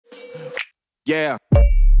Yeah.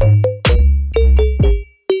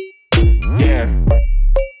 Yeah.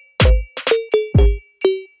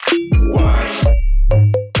 What?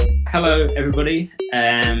 Hello, everybody.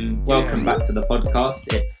 Welcome back to the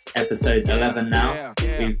podcast. It's episode 11 now.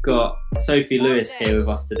 We've got Sophie Lewis here with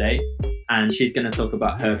us today, and she's going to talk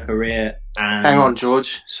about her career. And Hang on,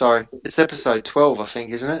 George. Sorry, it's episode 12, I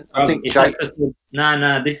think, isn't it? I think Jake.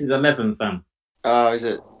 No, this is 11, fam. Oh, is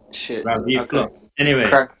it? Shit. Bro, you flopped. Anyway,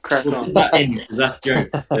 crack we'll on. put that in because that's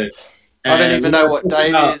jokes. So, I don't even know what day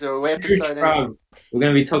it is or what episode it is. We're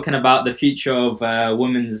going to be talking about the future of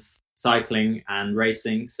women's cycling and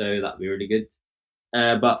racing, so that'll be really good.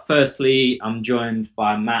 But firstly, I'm joined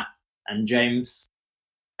by Matt and James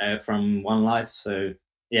from One Life. So,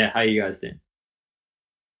 yeah, how are you guys doing?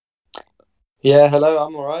 Yeah, hello,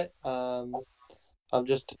 I'm alright. I'm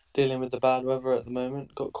just dealing with the bad weather at the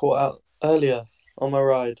moment. Got caught out earlier on my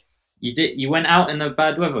ride. You went out in the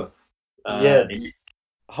bad weather? Yes.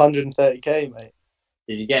 130k, mate.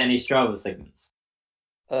 Did you get any Strava segments?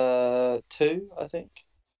 2, I think.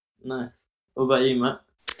 Nice. What about you, Matt?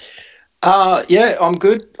 Yeah, I'm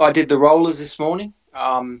good. I did the rollers this morning.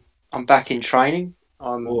 I'm back in training.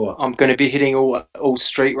 I'm going to be hitting all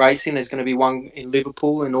street racing. There's going to be one in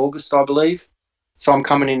Liverpool in August, I believe. So I'm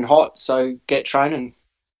coming in hot. So get training,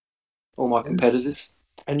 all my competitors.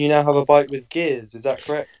 And you now have a bike with gears. Is that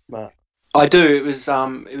correct, Matt? I do. It was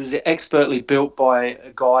expertly built by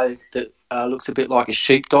a guy that looks a bit like a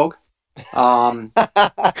sheepdog. And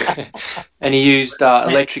he used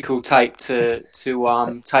electrical tape to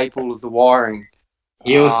tape all of the wiring.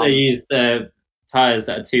 He also used tyres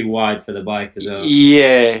that are too wide for the bike as well.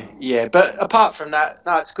 Yeah. But apart from that,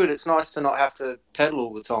 no, it's good. It's nice to not have to pedal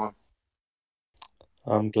all the time.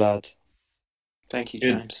 I'm glad. Thank you,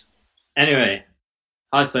 Good. James. Anyway,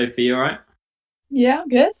 hi Sophie, you alright? Yeah, I'm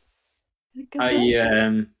good.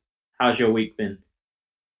 How's your week been?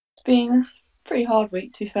 It's been a pretty hard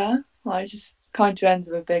week, to be fair. Like, just kind of ends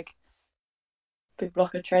with a big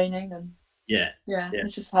block of training, and Yeah.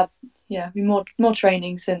 It's just had been more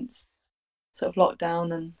training since sort of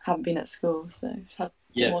lockdown, and haven't been at school, so I've had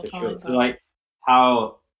more for time. sure. So like,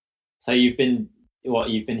 so you've been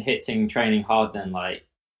hitting training hard then, like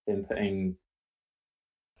been putting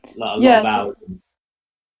like a lot of hours.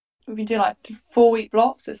 We've been doing like 4-week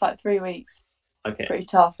blocks. So it's like 3 weeks. Okay. Pretty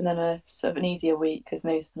tough, and then a sort of an easier week because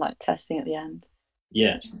maybe some like testing at the end.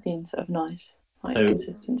 Yeah. Which has been sort of nice, like So,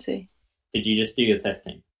 consistency. Did you just do your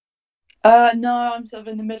testing? No, I'm sort of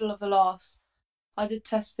in the middle of the last. I did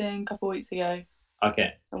testing a couple of weeks ago.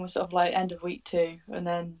 Okay. And we're sort of like end of week 2, and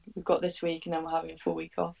then we've got this week, and then we're having a full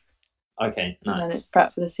week off. Okay, nice. And then it's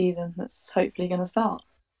prep for the season that's hopefully going to start.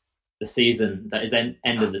 The season, that is end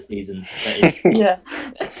of the season. That is Yeah.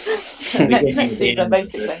 next season,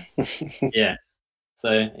 basically. Yeah.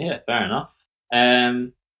 So, yeah, fair enough.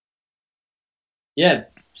 Yeah,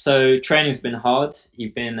 so training's been hard.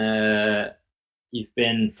 You've been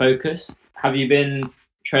focused. Have you been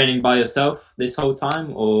training by yourself this whole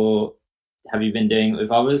time, or have you been doing it with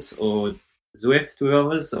others, or Zwift with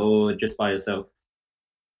others, or just by yourself?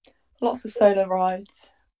 Lots of solo rides.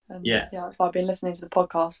 And Yeah, that's why I've been listening to the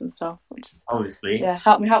podcast and stuff, which is obviously. Yeah,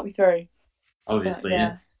 help me through. Obviously, But,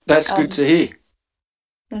 yeah. That's good to hear.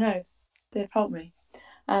 I know, they've helped me.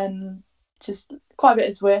 And just quite a bit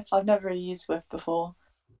of Zwift. I've never really used Zwift before.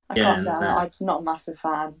 I can't say I'm not a massive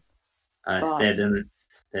fan. It's dead, isn't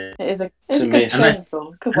it? It is a myth. good training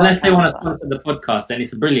tool. Unless they want to sponsor the podcast, then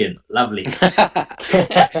it's brilliant, lovely.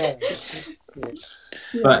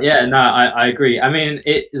 But yeah, no, I agree. I mean,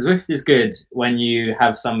 Zwift is good when you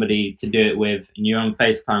have somebody to do it with, and you're on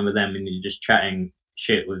FaceTime with them, and you're just chatting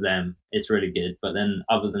shit with them. It's really good. But then,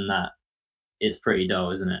 other than that, it's pretty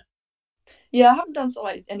dull, isn't it? Yeah, I haven't done sort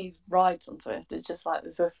of like any rides on Zwift. It's just like the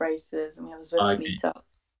Zwift races, and we have a Zwift meetup.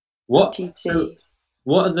 What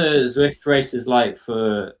are the Zwift races like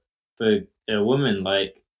for a woman?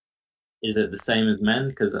 Like, is it the same as men?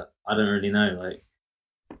 Because I don't really know. Like,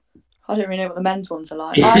 I don't really know what the men's ones are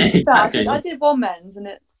like. Okay. I did one men's, and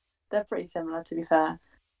they're pretty similar, to be fair.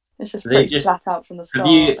 It's just pretty flat out from the start.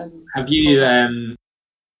 Have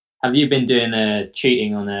you been doing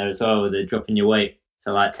cheating on there as well, with dropping your weight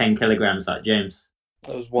to like 10 kilograms like James?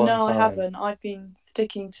 That was one time. I haven't. I've been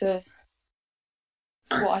sticking to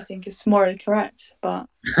what I think is morally correct, but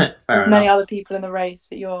there's many other people in the race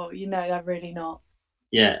that they're really not.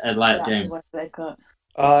 Yeah, like James. What they put.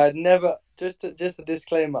 I'd never, just a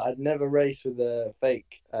disclaimer, I'd never race with a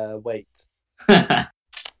fake weight.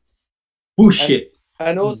 Bullshit.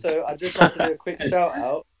 And also, I'd just like to do a quick shout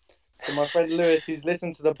out to my friend Lewis, who's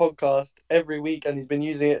listened to the podcast every week, and he's been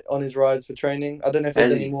using it on his rides for training. I don't know if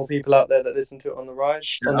there's any more people out there that listen to it on the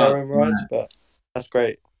rides, on their own rides, but That's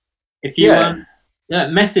great. If you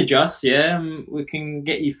message us, we can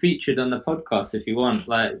get you featured on the podcast if you want.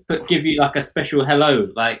 Like, give you like a special hello,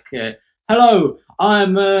 like, hello,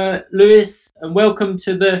 I'm Lewis, and welcome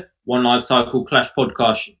to the One Life Cycle Clash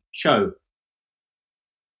podcast show.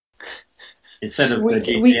 Instead of the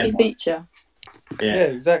GCM weekly feature. Yeah,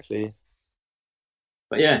 exactly.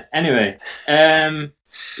 But yeah, anyway,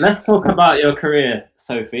 let's talk about your career,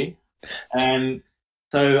 Sophie.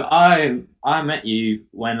 So I met you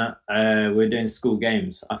when we were doing school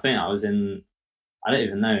games. I think I was in, I don't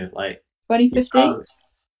even know, like 2015.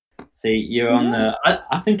 See, you're on the.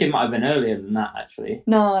 I think it might have been earlier than that, actually.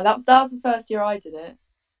 No, that was the first year I did it.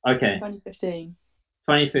 Okay. 2015.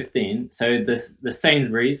 2015. So the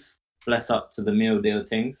Sainsbury's, bless up to the meal deal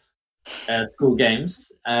things, school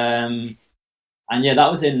games. And yeah,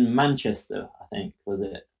 that was in Manchester, I think. Was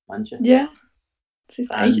it Manchester? Yeah. It's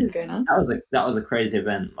ages ago now. That was a crazy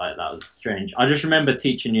event. Like, that was strange. I just remember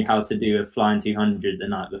teaching you how to do a flying 200 the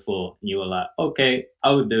night before, and you were like, "Okay,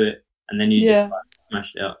 I would do it," and then you just like,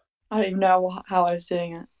 smashed it up. I don't even know how I was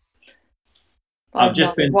doing it. I've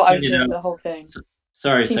just been what I was doing for the whole thing.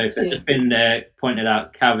 Sorry, Sophie. I've just been pointed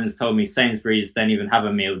out. Calvin's told me Sainsbury's don't even have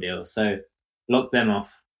a meal deal, so lock them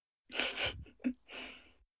off.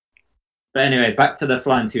 But anyway, back to the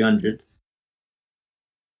flying 200.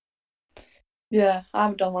 Yeah, I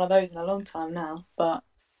haven't done one of those in a long time now, but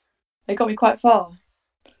they got me quite far.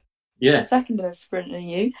 Yeah. Second in the sprint in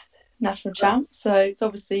youth, national champ. So it's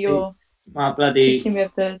obviously you're teaching me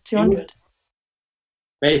of the 200.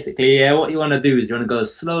 Basically, yeah, what you want to do is you want to go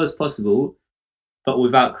as slow as possible, but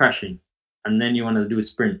without crashing. And then you want to do a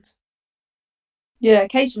sprint. Yeah,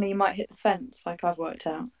 occasionally you might hit the fence, like I've worked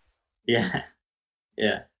out. Yeah.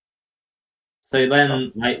 Yeah. So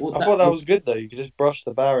then, like, I thought that was good though. You could just brush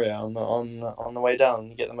the barrier on the way down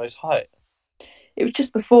and get the most height. It was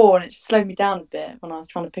just before, and it just slowed me down a bit when I was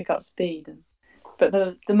trying to pick up speed. But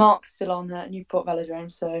the mark's still on the Newport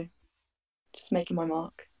Velodrome, so just making my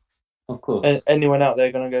mark. Of course. Anyone out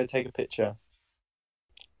there gonna go take a picture?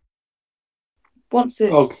 Once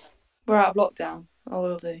we're out of lockdown, I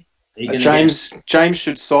will do. James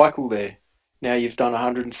should cycle there. Now you've done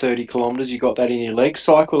 130 kilometres, you got that in your leg.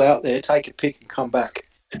 Cycle out there, take a pic, and come back.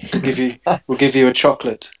 We'll give you a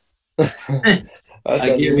chocolate. That's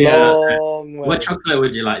a long way. What chocolate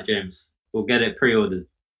would you like, James? We'll get it pre-ordered.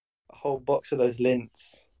 A whole box of those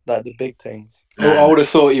Lints, like the big things. I would have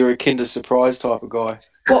thought you were a Kinder Surprise type of guy.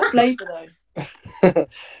 What flavour though?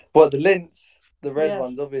 What, the Lints? The red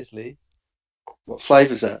ones, obviously. What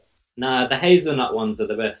flavour's that? Nah, the hazelnut ones are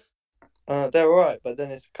the best. They're alright, but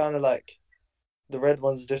then it's kind of like the red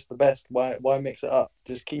ones are just the best. Why mix it up?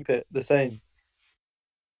 Just keep it the same.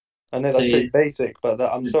 I know that's pretty basic, but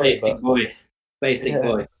I'm sorry. Basic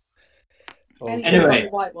boy. Anyway,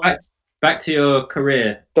 back to your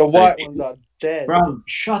career. The white ones are dead. Bro,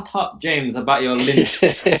 shut up, James, about your lint.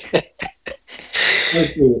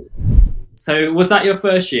 So, was that your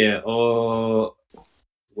first year, or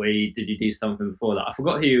did you do something before that? I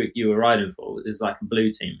forgot who you were riding for. It was like a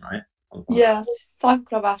blue team, right? Yeah, Cycle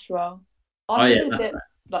Club Ashwell. I did a bit right.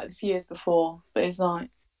 like a few years before, but it's like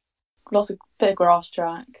lots of bit of grass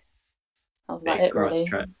track. That was about it, really.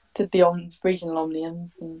 Did the regional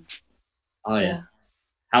omniums and. Oh yeah.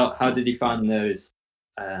 How did you find those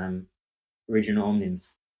regional omniums?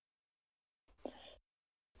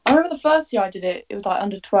 I remember the first year I did it. It was like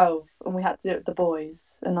under 12, and we had to do it with the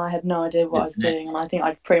boys, and I had no idea what I was doing, and I think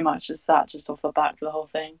I pretty much just sat just off the back for the whole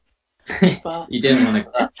thing. But you didn't want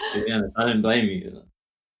to crash, to be honest. I don't blame you.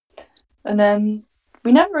 And then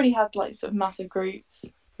we never really had like sort of massive groups.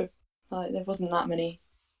 Like there wasn't that many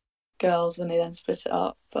girls when they then split it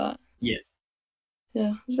up, but yeah,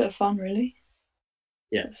 it was a bit of fun, really.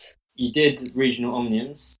 Yes, you did regional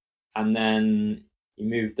omniums, and then you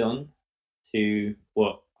moved on to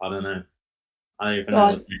what? I don't know. I don't even know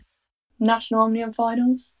what's next. National Omnium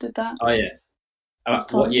Finals, did that. Oh yeah.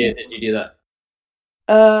 What year did you do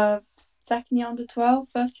that? Second year under 12,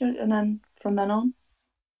 first year, and then from then on.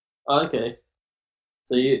 Oh, okay.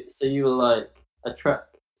 So you were like a track.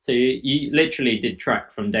 So you literally did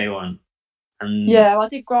track from day one. And yeah, well, I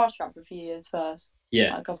did grass track for a few years first.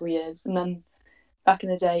 Yeah. Like a couple of years, and then back in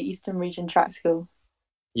the day, Eastern Region Track School.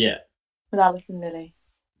 Yeah. With Alice and Lily.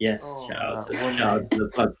 Yes. Shout out to the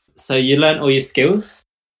plug. So you learnt all your skills.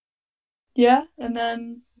 Yeah, and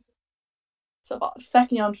then sort of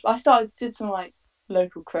second year, I did some like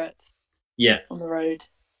local crits. Yeah. On the road.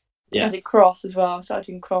 Yeah. I did cross as well. I started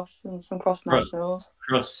doing cross and some cross nationals.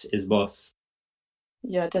 Cross is boss.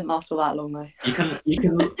 Yeah, it didn't last for that long though. You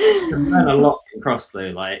can learn a lot from cross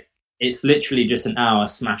though. Like it's literally just an hour,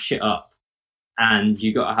 smash it up, and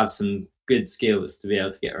you got to have some good skills to be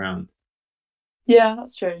able to get around. Yeah,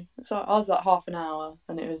 that's true. So I was about half an hour,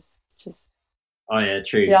 and it was just. Oh yeah,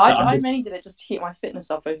 true. Yeah, I mainly did it just to keep my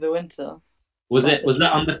fitness up over the winter. Was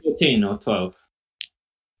that under 14 or 12?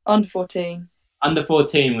 Under 14. Under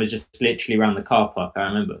 14 was just literally around the car park. I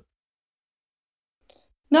remember.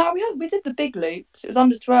 No, we did the big loops. It was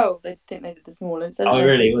under 12. They think they did the small loops. Oh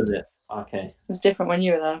really? Was it? Okay. It was different when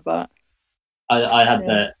you were there, but I had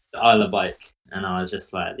the Isla bike, and I was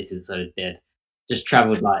just like, this is so dead. Just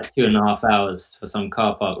travelled like 2.5 hours for some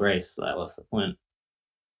car park race. Like, what's the point?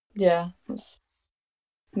 Yeah,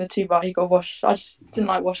 the two bike you got washed. I just didn't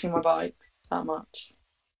like washing my bikes that much.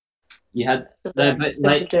 You had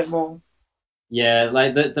like do it more. Yeah,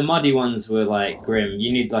 like the muddy ones were like grim.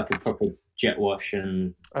 You need like a proper jet wash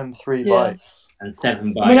and 3 bikes and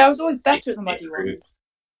 7 bikes. I mean, I was always better at the muddy ones.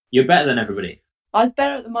 You're better than everybody. I was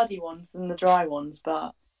better at the muddy ones than the dry ones,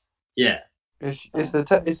 but yeah, it's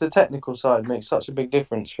the technical side makes such a big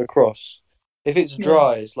difference for cross. If it's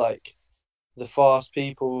dry, it's like the fast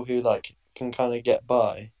people who like can kind of get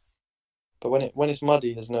by, but when it's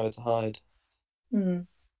muddy, there's nowhere to hide. Mm.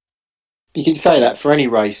 You can say that for any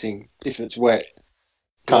racing if it's wet.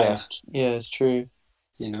 Yeah, it's true.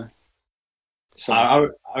 You know. So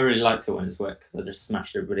I really liked it when it's wet because I just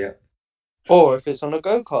smashed everybody up. Or if it's on a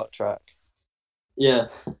go-kart track. Yeah.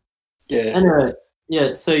 Yeah. Anyway,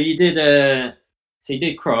 yeah. So you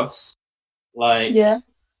did cross, like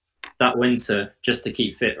that winter just to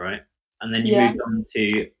keep fit, right? And then you moved on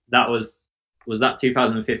to that was that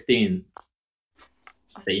 2015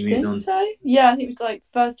 that you moved on? So yeah, I think it was like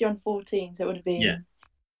first year on 14, so it would have been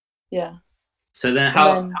yeah. So then,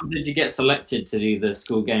 how did you get selected to do the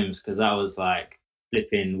school games? Because that was like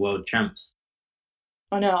flipping world champs.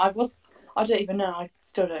 I know. I don't even know. I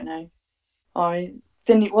still don't know. Wasn't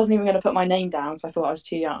even going to put my name down because I thought I was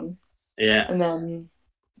too young. Yeah. And then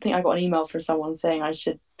I think I got an email from someone saying I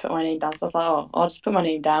should put my name down. So I was like, oh, I'll just put my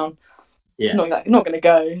name down. Yeah. Not going to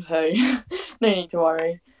go, so no need to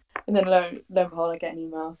worry. And then lo and behold, I get an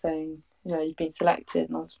email saying, you've been selected,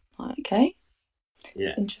 and I was like, okay.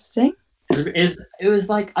 Yeah. Interesting. It was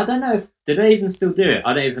like, I don't know did they even still do it?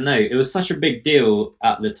 I don't even know. It was such a big deal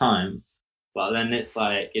at the time, but then it's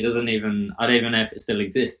like I don't even know if it still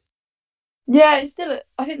exists. Yeah, it's still.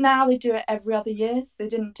 I think now they do it every other year. So they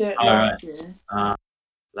didn't do it last year.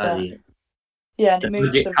 Yeah, and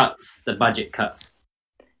the budget cuts.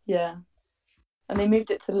 Yeah, and they moved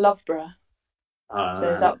it to Loughborough.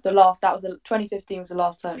 So that was 2015 was the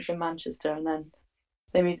last time it was in Manchester, and then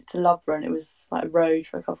they moved it to Loughborough, and it was like road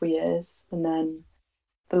for a couple of years. And then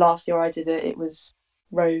the last year I did it, it was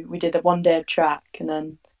road. We did 1 day of track and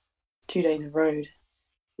then 2 days of road.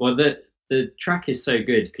 Well, the track is so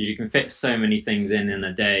good because you can fit so many things in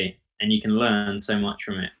a day, and you can learn so much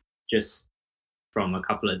from it just from a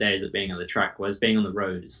couple of days of being on the track. Whereas being on the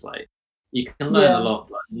road is like you can learn a lot,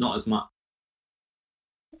 but not as much.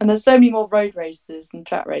 And there's so many more road races than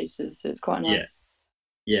track races, so it's quite nice.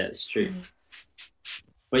 Yeah, it's true.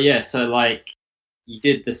 But yeah, so like you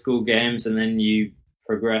did the school games and then you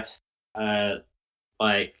progressed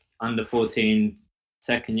like under 14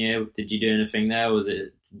 second year. Did you do anything there, or was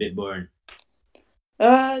it a bit boring?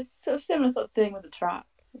 Sort of similar sort of thing with the track,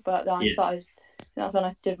 but then I started. That was when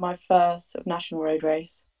I did my first sort of national road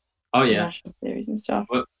race. Oh yeah, national series and stuff.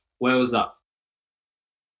 Where was that?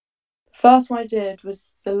 The first one I did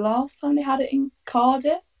was the last time they had it in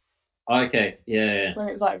Cardiff. Okay, yeah. When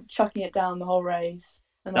it was like chucking it down the whole race.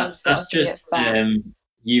 And that's just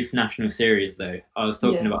youth national series though. I was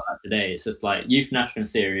talking about that today. It's just like youth national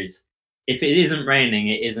series. If it isn't raining,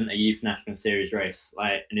 it isn't a youth national series race.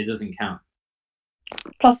 Like, and it doesn't count.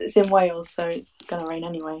 Plus, it's in Wales, so it's gonna rain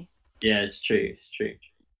anyway. Yeah, it's true. It's true.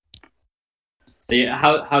 So, yeah,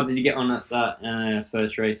 how did you get on at that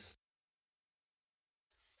first race?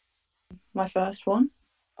 My first one.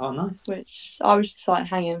 Oh, nice. Which I was just like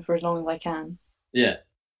hanging for as long as I can. Yeah.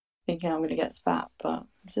 Thinking I'm going to get spat, but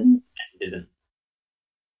I didn't. Didn't.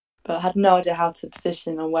 But I had no idea how to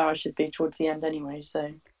position or where I should be towards the end anyway,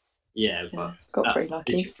 so... Yeah, but got pretty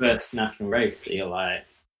lucky. It's your first national race, so you're like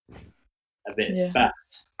a bit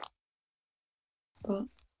backed. But,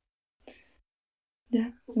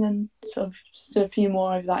 yeah, and then sort of just a few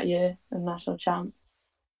more over that year and national champ.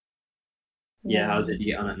 Yeah, how did you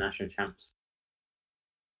get on at national champs?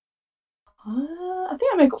 I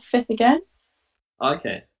think I may have got 5th again.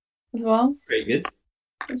 Okay. As well. That's pretty good.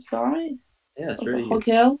 It's alright. Yeah, it's really Hog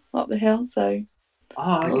Hill, up the hill, so...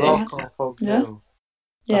 Oh, okay. I love Hog Hill.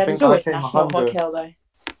 Yeah, there's always national Hog Hill, though.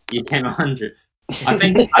 You came 100th. I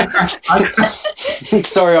think I crashed.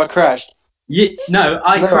 Sorry, I crashed.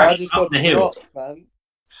 I crashed up the hill. Man.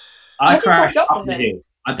 I crashed up the hill.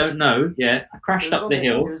 I don't know. Yeah, I crashed up the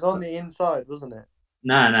hill. It was on the inside, wasn't it?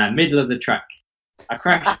 No, middle of the track. I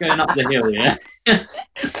crashed going up the hill, yeah. And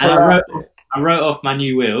I wrote off my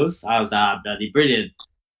new wheels. I was like, bloody brilliant.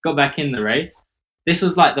 Got back in the race. This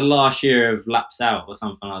was like the last year of laps out or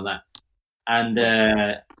something like that. And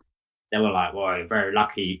they were like, well, you're very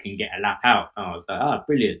lucky you can get a lap out. And I was like,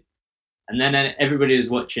 brilliant. And then everybody was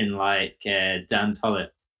watching like Dan Tollett.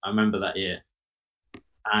 I remember that year.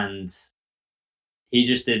 And he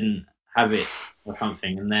just didn't have it or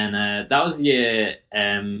something. And then that was the year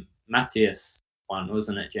Matthias won,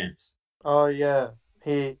 wasn't it, James? Oh, yeah.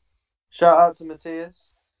 Shout out to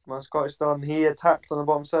Matthias, my Scottish Don. He attacked on the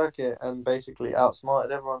bottom circuit and basically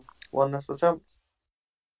outsmarted everyone. Won national champs.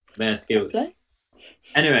 Their skills.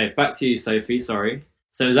 Anyway, back to you, Sophie. Sorry.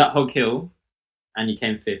 So it was at Hog Hill and you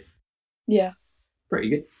came 5th. Yeah. Pretty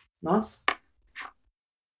good. Nice.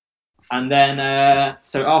 And then,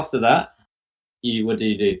 so after that, what do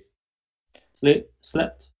you do?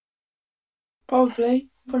 Slept? Probably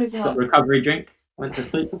Got recovery drink? Went to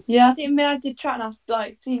sleep? Yeah, I think maybe I did track nationals,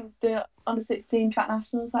 like seen the under 16 track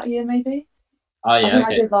nationals that year, maybe. Oh yeah,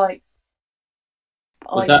 I did like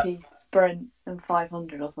IP sprint and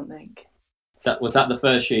 500 or something. Was that the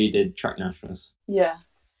first year you did track nationals? Yeah.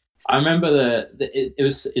 I remember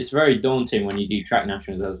it's very daunting when you do track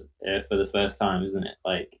nationals for the first time, isn't it?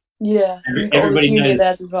 Like yeah, everybody knows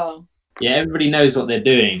theirs as well. Yeah, everybody knows what they're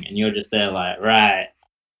doing, and you're just there like, right,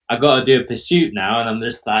 I got to do a pursuit now, and I'm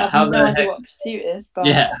just like, I have no idea what a pursuit is, but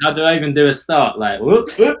yeah, how do I even do a start? Like,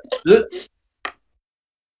 whoop, whoop, whoop.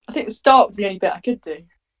 I think the start was the only bit I could do.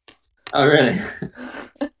 Oh really?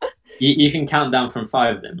 you can count down from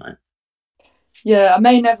 5 then, right? Yeah, I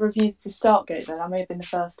may never have used the start gate then. That may have been the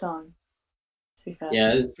first time. To be fair.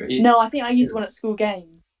 Yeah, it was pretty. No, I think I used one at school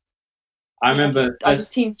games. I remember. I did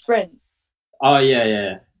team sprint. Oh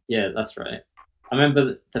yeah, that's right. I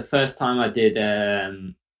remember the first time I did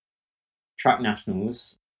track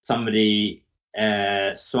nationals. Somebody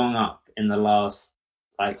swung up in the last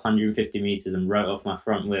like 150 meters and wrote off my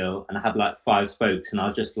front wheel, and I had like 5 spokes, and I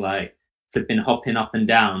was just like flipping, hopping up and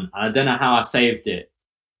down. And I don't know how I saved it,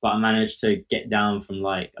 but I managed to get down from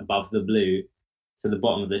like above the blue to the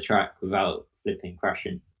bottom of the track without flipping,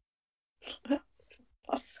 crashing.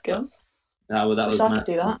 That's skills. That was I could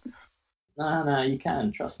do that. No, you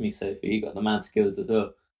can. Trust me, Sophie. You got the mad skills as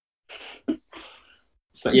well.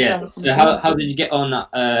 But yeah, so how did you get on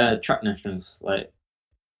track nationals? Like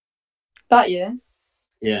that year?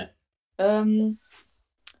 Yeah. I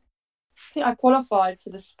think I qualified for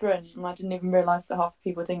the sprint, and I didn't even realise that half the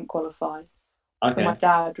people didn't qualify. Okay. So my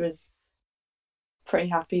dad was pretty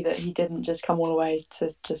happy that he didn't just come all the way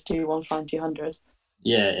to just do one flying 200.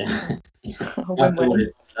 Yeah.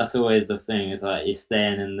 That's always the thing. It's like you're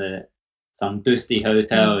staying in some dusty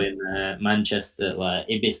hotel in Manchester, like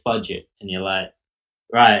Ibis budget, and you're like,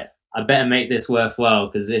 right, I better make this worthwhile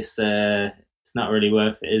because this it's not really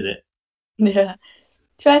worth it, is it? Yeah.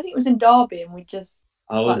 So I think it was in Derby, and we just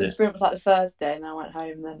the sprint was like the Thursday, and I went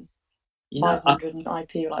home. Then 500 and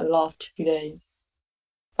IP were like the last 2 days.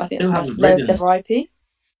 I think that's my slowest ever IP.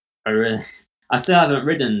 Oh really? I still haven't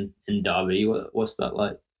ridden in Derby. What's that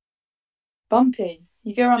like? Bumpy.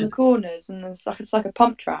 You go around the corners, and it's like a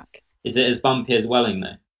pump track. Is it as bumpy as Welling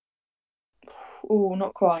though? Oh,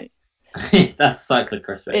 not quite. That's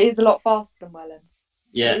cyclocross, right? It is a lot faster than Welling.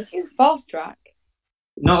 Yeah. It's a fast track.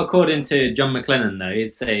 Not according to John McLennan though.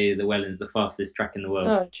 He'd say the Welling's the fastest track in the world.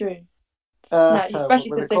 Oh, true. No,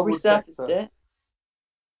 especially since they've resurfaced it.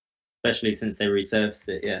 Especially since they resurfaced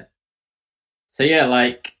it, yeah. So yeah,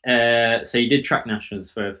 like, so you did track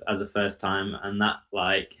nationals as a first time, and that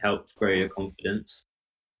like helped grow your confidence.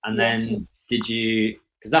 And then did you?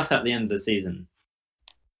 Because that's at the end of the season.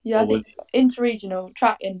 Yeah, I think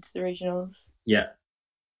track into the regionals. Yeah.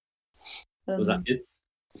 Was that good?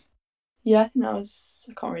 Yeah, I think that was.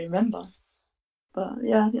 I can't really remember, but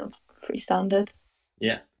yeah, I think it was pretty standard.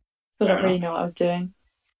 Yeah. I don't really know what I was doing.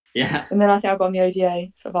 Yeah. And then I think I got on the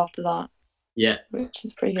ODA sort of after that. Yeah. Which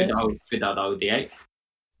is pretty good. Good old ODA.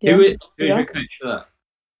 Yeah. Who was your coach for that?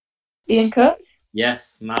 Ian Cook.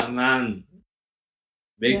 Yes, man.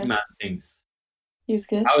 Big man things. He was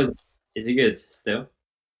good. Is he good still?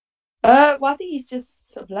 Well, I think he's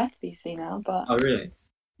just sort of left BC now, but. Oh really?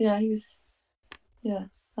 Yeah, he was. Yeah,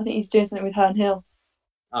 I think he's doing something with Herne Hill.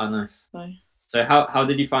 Oh, nice. So how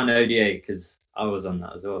did you find ODA? Because I was on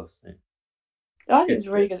that as well. So. I think it was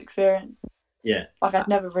a really good experience. Yeah. Like I'd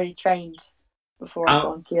never really trained before I'd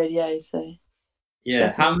gone to the ODA, so.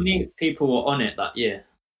 Yeah. How many people were on it that year?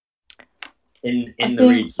 In the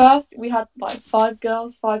region? First we had like 5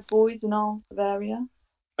 girls, 5 boys in our area.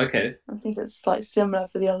 Okay. I think it's like similar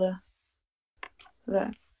for the other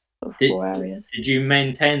there for 4 areas. Did you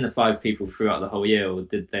maintain the 5 people throughout the whole year, or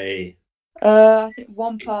did they? I think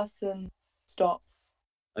one person stopped.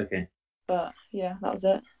 Okay. But yeah, that was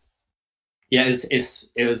it. Yeah,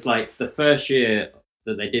 it was like the first year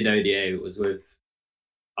that they did ODA was with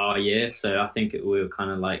our year, so I think we were kind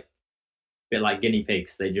of like a bit like guinea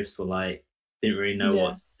pigs. They just were like didn't really know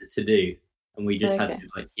what to do, and we just had to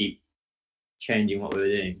like keep changing what we were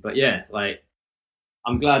doing. But yeah, like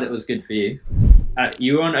I'm glad it was good for you.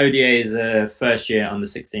 You were on ODA as a first year under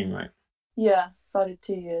 16, right? Yeah, so I did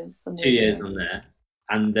 2 years. 2 years on there.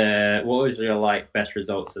 And what was your like best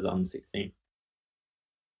results as under 16?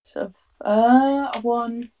 So I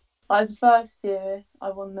won. Like, as the first year,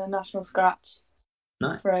 I won the national scratch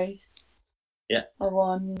race. Yeah. I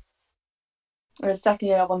won. Or the second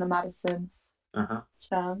year, I won the Madison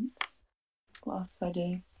chance. What else did I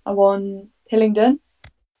do? I won Hillingdon.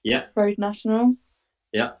 Yeah. Road National.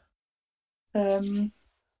 Yeah. I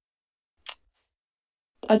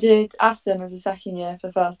did Aston as a second year for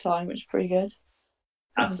the first time, which was pretty good.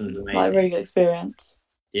 Aston's amazing. Like, really good experience.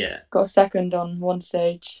 Yeah. Got a second on one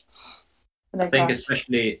stage. I think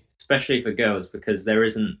especially for girls, because there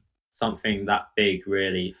isn't something that big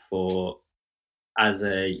really for as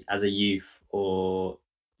a youth or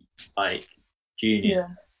like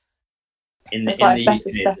junior. Yeah. It's like a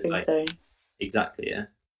better stepping stone. Exactly. Yeah.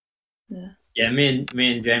 Yeah. Yeah. Me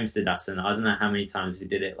and James did Aston. I don't know how many times we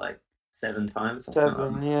did it. Like 7 times.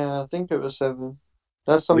 7. Yeah, I think it was 7.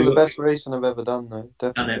 That's some of the best racing I've ever done, though.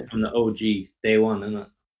 Definitely. Done it from the OG day one, isn't it?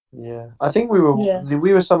 Yeah, I think we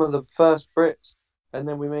were some of the first Brits, and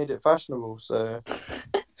then we made it fashionable. So.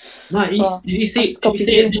 No, did you see it this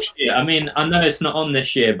year? I mean, I know it's not on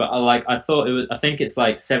this year, but I thought it was. I think it's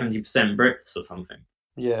like 70% Brits or something.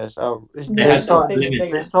 Yes, They started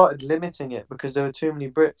limiting it because there were too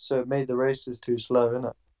many Brits, so it made the races too slow,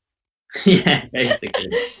 innit? Yeah,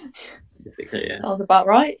 basically. Yeah. Sounds about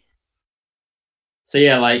right. So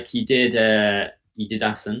yeah, like you did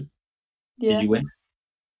Aston. Yeah. Did you win?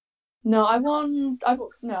 No, I won. I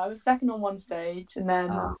was second on one stage, and then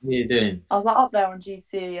what are you doing? I was like up there on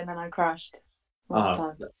GC, and then I crashed.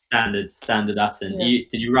 Standard Aston. Yeah.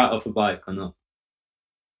 Did you write off a bike or not?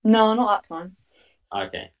 No, not that time.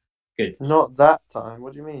 Okay, good. Not that time.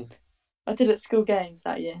 What do you mean? I did at school games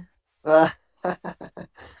that year.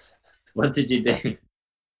 What did you do?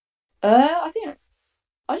 I think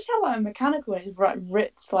I just had like a mechanical, and it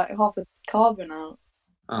ripped like half the carbon out.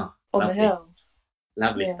 Oh, on the hill.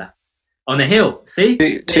 Lovely stuff. On the hill, see?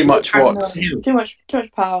 Too much watts. Too much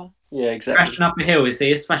power. Yeah, exactly. Crashing up a hill, you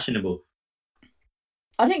see, it's fashionable.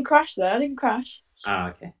 I didn't crash though. I didn't crash.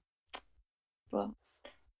 Okay. But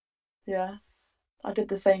yeah, I did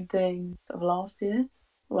the same thing sort of last year.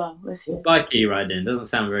 Well, this year. What bike are you riding? Doesn't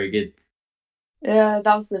sound very good. Yeah,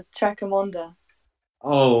 that was the Trek Amonda.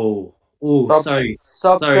 Oh, sorry.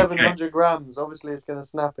 Sub 700 grams. Obviously, it's going to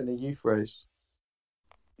snap in a youth race.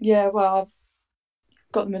 Yeah, well, I've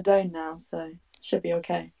got the Madone now, so should be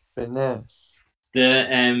okay. Finesse.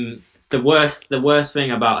 The worst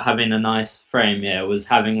thing about having a nice frame, was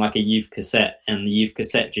having like a youth cassette, and the youth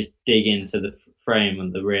cassette just dig into the frame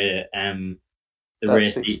and the rear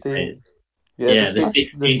seat. The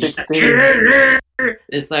 16.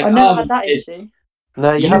 It's like I never had that issue.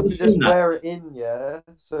 No, you have to just wear it in,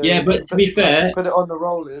 So but to be fair, put it on the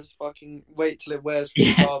rollers. Fucking wait till it wears from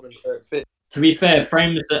the carbon so it fits. To be fair,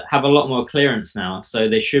 frames have a lot more clearance now, so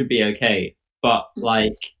they should be okay. But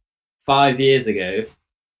like 5 years ago,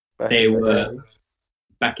 back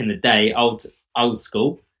in the day, old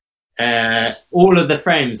school. All of the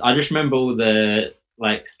frames, I just remember all the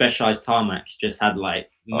like Specialized tarmacs just had like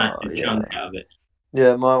massive chunk out of it.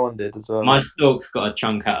 Yeah, my one did as well. My Stalk's got a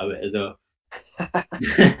chunk out of it as well.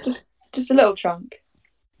 just a little chunk.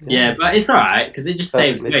 Yeah, but it's alright because it just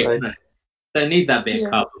saves weight. Doesn't it? Don't need that bit of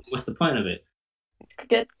carbon. What's the point of it?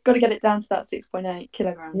 Got to get it down to that 6.8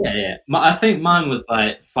 kilograms. Yeah. I think mine was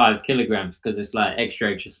like 5 kilograms because it's like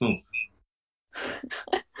extra small.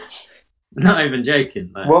 Not even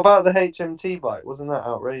joking. Like. What about the HMT bike? Wasn't that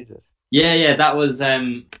outrageous? Yeah, that was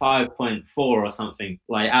 5.4 or something.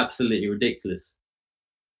 Like absolutely ridiculous.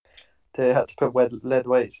 They had to put lead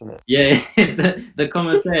weights in it. Yeah, the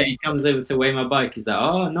commissaire, he comes over to weigh my bike. He's like,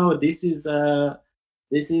 "Oh no, this is under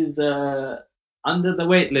the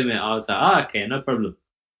weight limit." I was like, okay, no problem.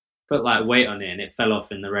 Put like weight on it, and it fell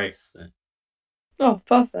off in the race. So. Oh,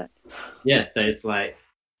 perfect. Yeah, so it's like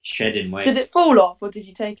shedding weight. Did it fall off, or did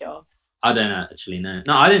you take it off? I don't actually know.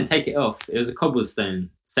 No, I didn't take it off. It was a cobblestone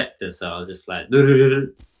sector, so I was just like. Yeah,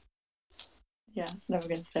 it's never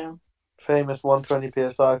going to stay on. Famous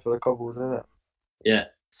 120 psi for the cobbles, isn't it? Yeah.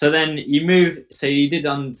 So then you move. So you did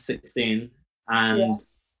under 16. and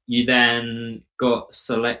you then got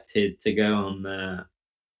selected to go on the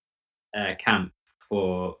camp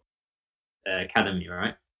for academy,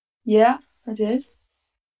 right? Yeah, I did.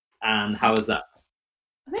 And how was that?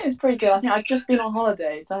 I think it was pretty good. I think I'd just been on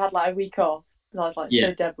holiday, so I had like a week off because I was like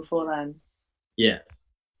so dead before then. Yeah.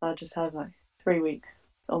 So I just had like 3 weeks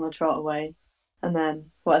on the trot away, and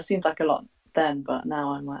then it seems like a lot then, but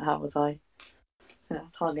now I'm like, how was I?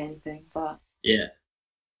 It's hardly anything, but yeah,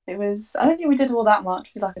 it was. I don't think we did all that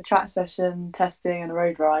much. We did like a track session, testing, and a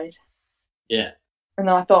road ride. Yeah. And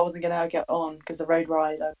then I thought I wasn't going to get on because the road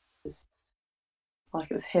ride was like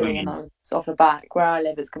it was hilly and I was off the back. Where I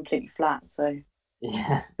live, it's completely flat, so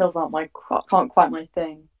yeah, feels like can't quite my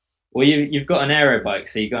thing. Well, you've got an aero bike,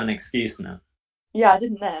 so you got an excuse now. Yeah, I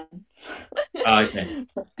didn't then. Oh, okay.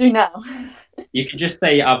 Do now. You could just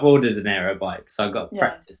say I've ordered an aero bike, so I've got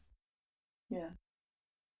practice. Yeah.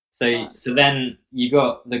 So then you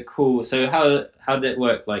got the cool. So how did it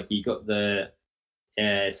work? Like you got the.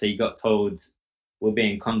 So you got told we'll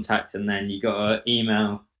be in contact, and then you got an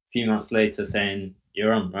email a few months later saying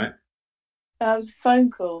you're on, right? It was a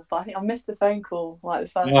phone call, but I think I missed the phone call like the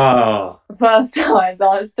first time, so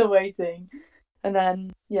I was still waiting. And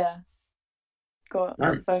then got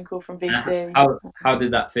a phone call from BC. How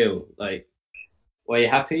did that feel? Like, were you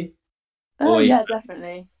happy? Yeah,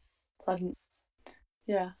 definitely. So I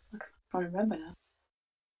can't remember now.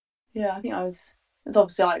 Yeah, I think I was. It's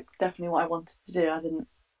obviously like definitely what I wanted to do.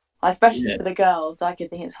 Especially for the girls, I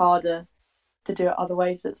could think it's harder to do it other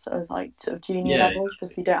ways at sort of junior level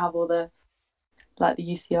because you don't have all the like the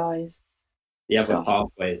UCIs. The other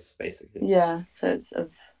pathways, basically. Yeah, so it's sort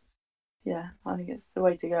of I think it's the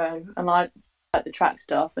way to go. And I like the track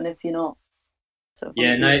stuff, and if you're not sort of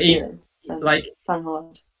like it's kind of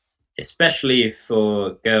hard. Especially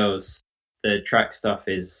for girls, the track stuff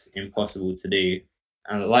is impossible to do.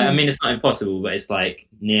 And I mean, it's not impossible, but it's like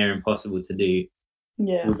near impossible to do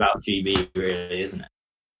without GB, really, isn't it?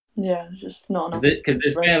 Yeah, it's just not enough. Because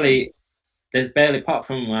there's barely, apart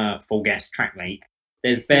from Full Gas Track League,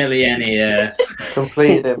 there's barely any.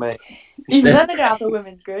 Completed it, mate. Even then, they don't have a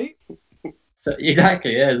women's group. So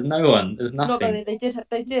exactly, there's no one. There's nothing. Not that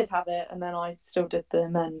they did have it, and then I still did the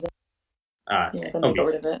men's. Okay. Then they got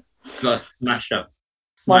rid of it. Got smashed up.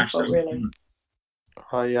 My fault, really.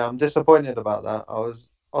 Oh yeah, I'm disappointed about that.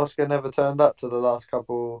 Oscar never turned up to the last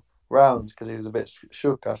couple rounds because he was a bit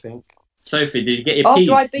shook, I think. Sophie, did you get your piece?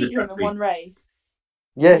 After I beat him in one race.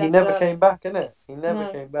 Yeah, he never came back, innit? He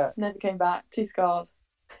never came back. Never came back. Too scarred.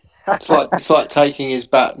 It's like taking his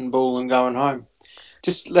bat and ball and going home.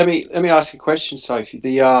 Just let me ask you a question, Sophie.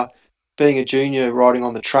 The being a junior riding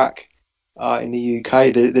on the track in the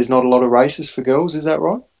UK, there's not a lot of races for girls. Is that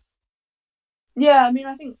right? Yeah, I mean,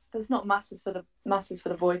 I think there's not masses for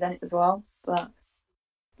the boys in it as well, but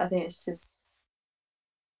I think it's just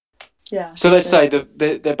So let's say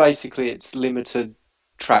they're basically it's limited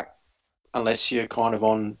track unless you're kind of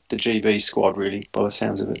on the GB squad, really, by the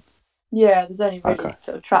sounds of it. Yeah, there's only really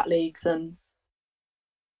sort of track leagues and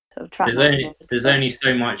sort of track. There's only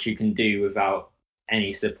so much you can do without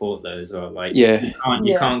any support, though, as well. Like you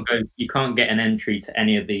can't get an entry to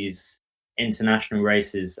any of these international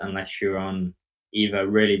races unless you're on either a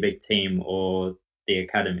really big team or the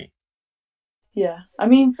academy. Yeah, I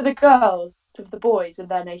mean, for the girls, so for the boys in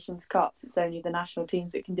their Nations Cups, it's only the national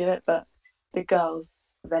teams that can do it, but the girls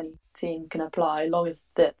of any team can apply. As long as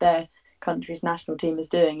their country's national team is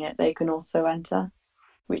doing it, they can also enter,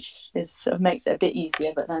 which is sort of makes it a bit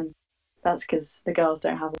easier, but then that's because the girls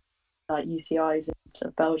don't have like UCIs in sort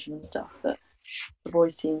of Belgium and stuff that the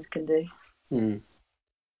boys teams can do. And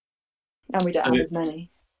we don't have as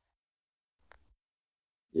many.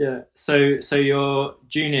 Yeah. So your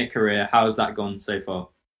junior career, how's that gone so far?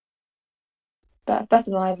 Better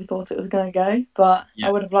than I ever thought it was going to go, but I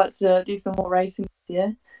would have liked to do some more racing this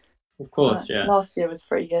year. Of course, yeah. Last year was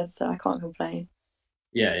pretty good, so I can't complain.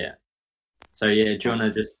 Yeah. So do you want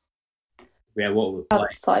to just what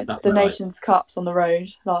like the Nations Cups on the road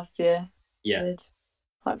last year? Yeah. Did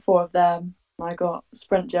like 4 of them. I got a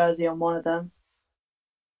sprint jersey on one of them.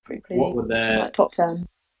 Pretty pleased. What were the top 10?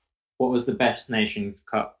 What was the best Nations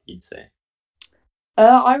Cup, you'd say?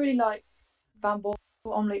 I really liked Van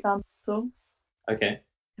Bossel. Okay.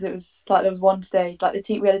 Because it was like there was one stage, like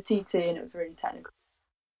we had a TT and it was really technical.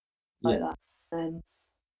 Like that. And it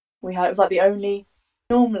was like the only,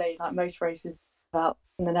 normally like most races out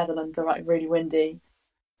in the Netherlands are like really windy.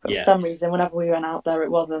 But for some reason, whenever we went out there, it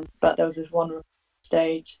wasn't. But there was this one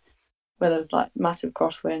stage where there was like massive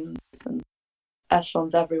crosswinds and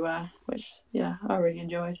echelons everywhere, which I really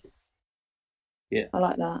enjoyed. Yeah. I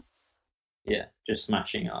like that. Yeah, just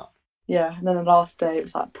smashing up. yeah, and then the last day it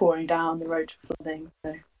was like pouring down, the roads were flooding,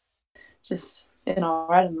 so just in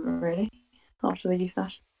our element really after the youth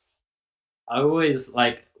national. I always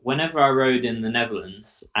whenever I rode in the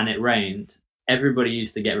Netherlands and it rained, everybody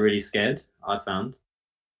used to get really scared. I found.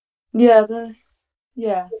 Yeah,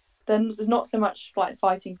 then there's not so much like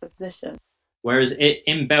fighting for position. Whereas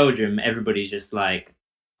in Belgium, everybody's just like,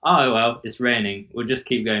 oh well, it's raining. We'll just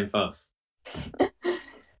keep going fast.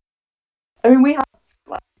 I mean, we have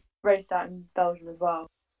like raced out in Belgium as well,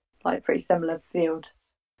 like pretty similar field.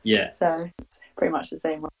 Yeah. So it's pretty much the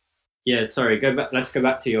same one. Yeah. Sorry. Let's go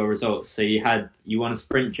back to your results. So you won a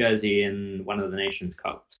sprint jersey in one of the Nations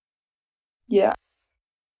Cups. Yeah.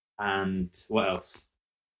 And what else?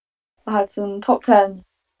 I had some top 10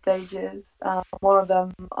 stages. One of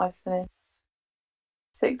them I finished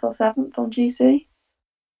 6th or 7th on GC.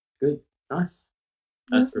 Good. Nice.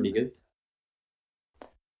 That's really good.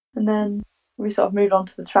 And then we sort of moved on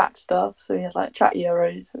to the track stuff. So we had like track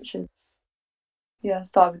Euros, which is,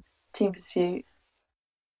 started with Team Pursuit.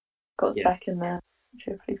 Got second there, which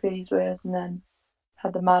we were pretty pleased with. And then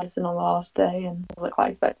had the Madison on the last day and I was like quite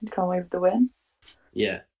expecting to come away with the win.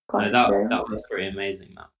 Yeah. That was pretty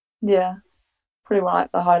amazing, that. Yeah. Probably one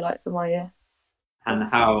of the highlights of my year. And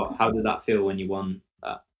how did that feel when you won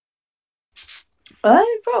that?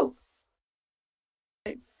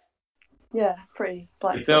 Pretty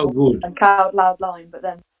it felt good. And loud line, but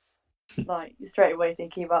then like you're straight away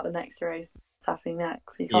thinking about the next race that's happening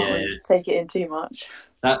next. So you can't really take it in too much.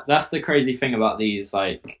 That's the crazy thing about these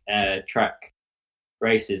track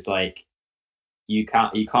races. Like you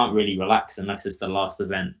can't really relax unless it's the last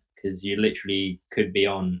event because you literally could be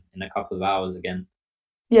on in a couple of hours again.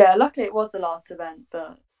 Yeah, luckily it was the last event,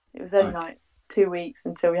 but it was only like 2 weeks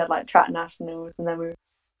until we had like track nationals, and then we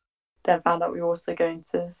found out we were also going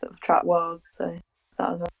to sort of track world. So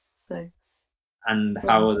that was And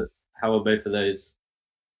how were both of those?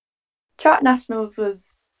 Track nationals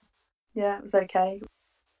was it was okay. It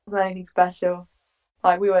wasn't anything special.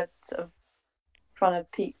 Like we were sort of trying to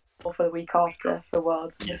peak for the week after for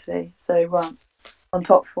worlds, obviously. So we weren't on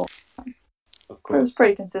top form. Of course. It was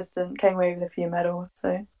pretty consistent. Came away with a few medals, so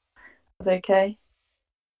it was okay.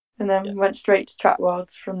 And then we went straight to track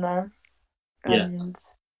worlds from there. And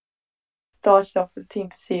started off with Team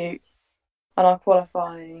Pursuit, and our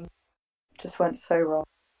qualifying just went so wrong.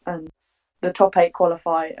 And the top 8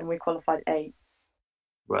 qualified, and we qualified 8.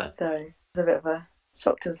 Right. So it was a bit of a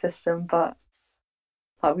shock to the system, but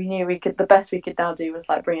like we knew the best we could now do was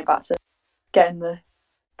like bring it back to getting the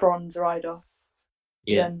bronze ride off.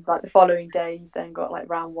 Yeah. Then like the following day, you then got like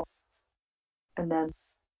round 1, and then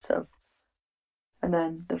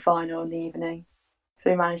the final in the evening. So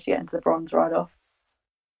we managed to get into the bronze ride off.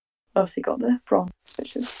 Obviously got the bronze,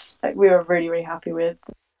 which is like we were really, really happy with.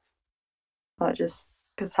 Like just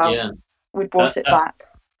because how we brought it back.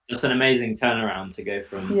 That's an amazing turnaround to go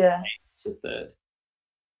from 8th to 3rd.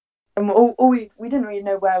 And we didn't really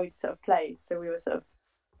know where we'd sort of place, so we were sort of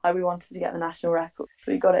like we wanted to get the national record.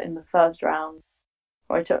 So we got it in the first round,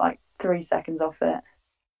 where I took like 3 seconds off it,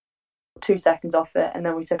 2 seconds off it, and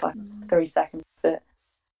then we took like 3 seconds off it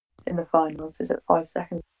in the finals. We took 5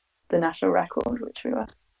 seconds, the national record, which we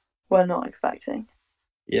were not expecting.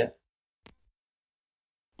 Yeah.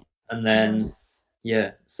 And then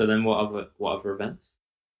so then what other events?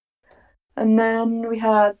 And then we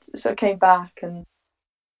came back and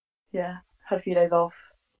had a few days off,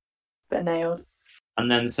 but nailed. And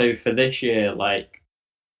then so for this year, like,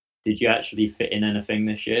 did you actually fit in anything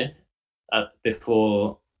this year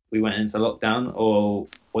before we went into lockdown, or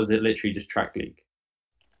was it literally just track league?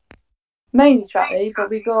 Mainly track league,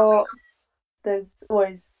 but there's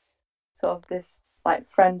always sort of this like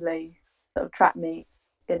friendly sort of track meet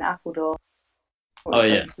in Appledore.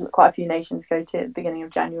 Quite a few nations go to at the beginning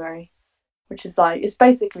of January, which is like it's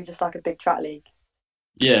basically just like a big track league.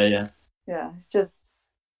 Yeah, it's just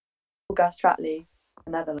full gas track league,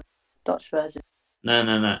 the Netherlands Dutch version.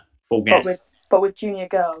 No, full gas. But with junior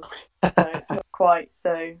girls, so it's not quite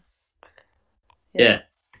so. Yeah.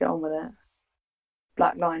 Get on with it.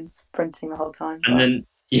 Black lines sprinting the whole time. And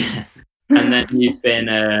then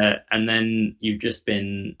you've just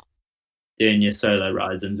been doing your solo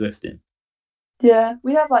rides and Zwifting. Yeah,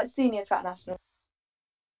 we have like senior track national,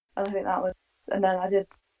 and I think that was. And then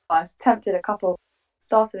I started a couple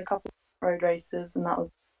road races, and I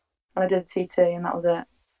did a TT, and that was it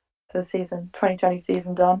for the season. 2020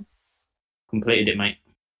 season done. Completed it, mate.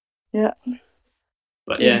 Yeah.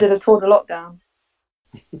 But did a tour de lockdown.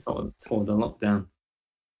 Tour de lockdown.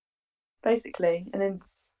 Basically, and then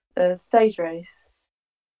a stage race,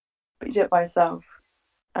 but you do it by yourself,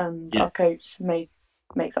 and our coach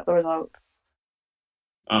makes up the results.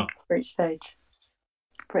 for each stage.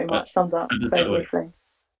 Pretty much summed up very briefly.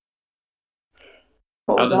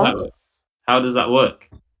 What was that? How does that work?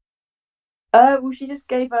 Well, she just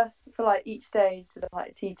gave us for like each stage, so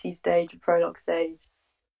like a TT stage, a prologue stage,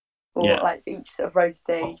 or like for each sort of road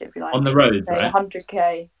stage, it'd be like on the road, say, right?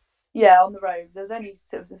 100k. Yeah, on the road. There was only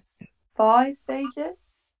 5 stages,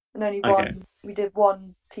 and only one. We did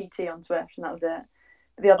one TT on Swift, and that was it.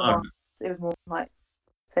 But the other one, it was more like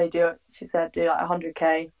she said do like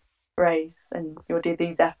 100k race, and you'll do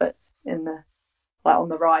these efforts in the on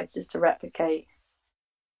the rides just to replicate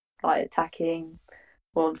like attacking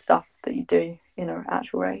or stuff that you do in an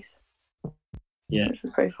actual race. Yeah, which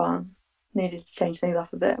was pretty fun. Needed to change things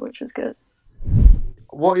up a bit, which was good.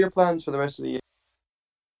 What are your plans for the rest of the year?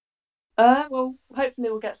 Well, hopefully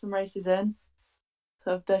we'll get some races in.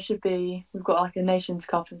 So we've got like a Nations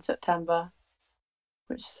Cup in September,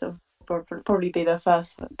 which will probably be the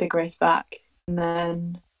first big race back, and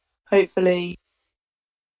then hopefully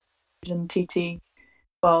TT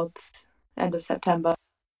Worlds end of September.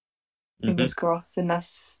 Fingers crossed,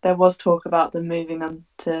 unless there was talk about them moving them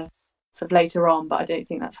to sort of later on, but I don't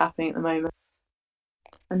think that's happening at the moment.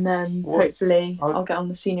 And then hopefully I'll get on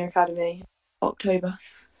the Senior Academy in October.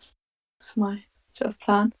 That's my sort of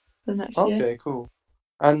plan for the next year. Okay, cool.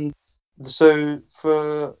 And so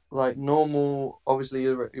for like normal, obviously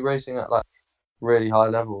you're racing at like really high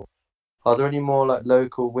level. Are there any more like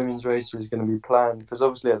local women's races going to be planned? Because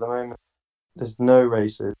obviously at the moment there's no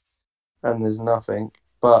races and there's nothing,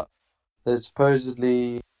 but there's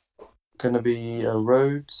supposedly going to be a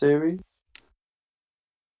road series.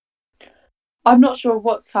 I'm not sure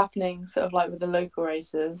what's happening sort of like with the local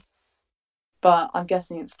races, but I'm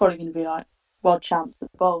guessing it's probably going to be like World Champs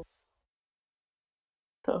at the Bowl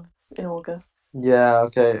sort of in August. Yeah,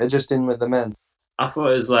 okay. Just in with the men. I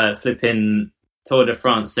thought it was like flipping Tour de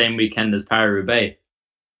France same weekend as Paris-Roubaix.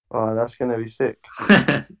 Oh, that's going to be sick.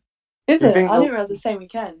 Is it? I didn't realise the same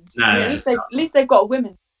weekend. No, I mean, at least they've got a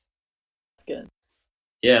women. That's good.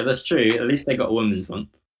 Yeah, that's true. At least they got a women's one.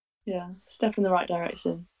 Yeah, step in the right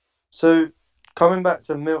direction. So, coming back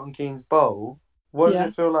to Milton Keynes Bowl, what does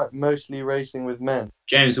it feel like mostly racing with men?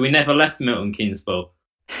 James, we never left Milton Keynes Bowl.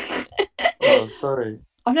 Oh, sorry.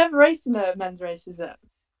 I've never raced in the men's races at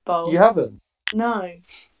Bowl. You haven't? No.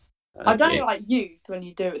 I've done it like youth when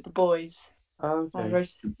you do it with the boys. Oh, okay.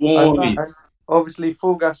 Boys. Obviously,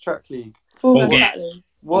 Full Gas Track League. Full Gas Track League.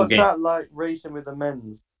 What's that like racing with the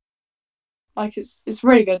men's? Like it's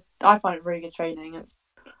really good. I find it really good training. It's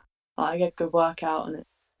like I get a good workout, and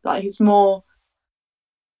it's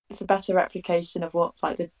a better replication of what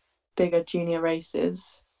like the bigger junior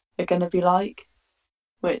races are going to be like,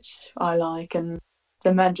 which I like, and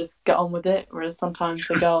the men just get on with it, whereas sometimes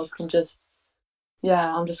the girls can just,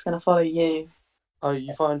 I'm just going to follow you. Oh,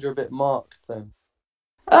 you find you're a bit marked then?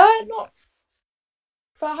 Not.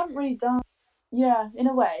 But I haven't really done. Yeah, in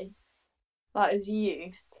a way, like as a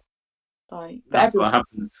youth, like. But that's what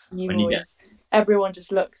happens when you get. Everyone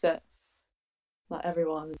just looks at, like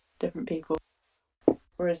everyone, different people.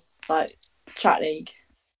 Whereas like track league,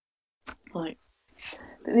 like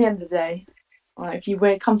at the end of the day, like if you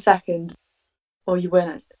come second, or you win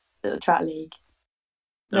at the track league,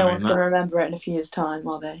 no one's going to remember it in a few years' time,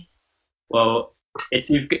 are they? Well,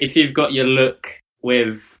 if you've got your look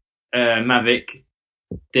with Mavic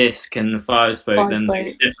disc and the 5-spoke, then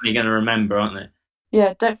they're definitely going to remember, aren't they?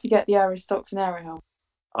 Yeah, don't forget the aero stocks and aero helm.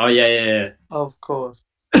 Oh yeah. Of course.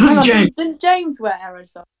 Didn't James wear aero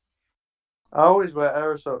socks? I always wear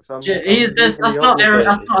aero socks. That's not aero.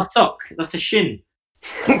 That's not a sock. That's a shin.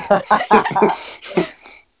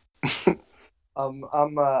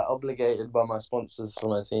 I'm obligated by my sponsors for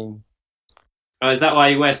my team. Oh, is that why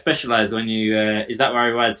you wear Specialized when you? Is that why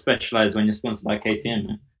you wear Specialized when you're sponsored by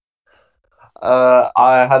KTM?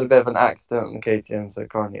 I had a bit of an accident on KTM, so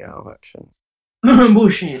currently out of action.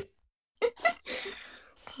 Bullshit.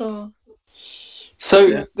 Oh.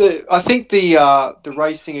 So I think the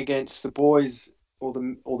racing against the boys or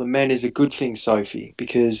the men is a good thing, Sophie,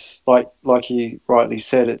 because like you rightly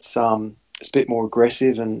said, it's a bit more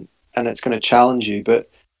aggressive and it's going to challenge you. But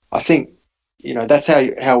I think that's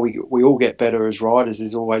how we all get better as riders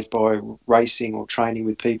is always by racing or training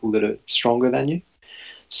with people that are stronger than you.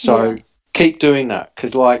 So keep doing that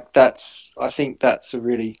because I think that's a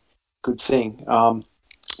really good thing.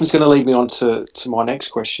 It's going to lead me on to my next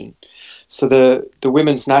question. So the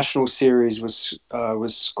women's national series was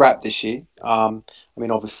scrapped this year. I mean,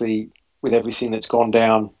 obviously, with everything that's gone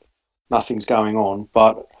down, nothing's going on.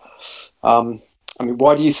 But I mean,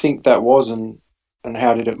 why do you think that was, and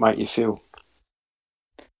how did it make you feel?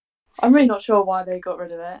 I'm really not sure why they got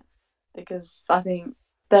rid of it, because I think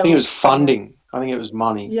it was funding. I think it was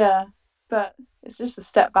money. Yeah, but it's just a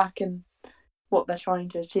step back in what they're trying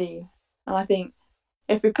to achieve. And I think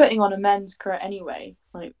if we're putting on a men's crit anyway,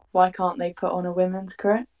 like, why can't they put on a women's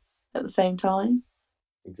crit at the same time?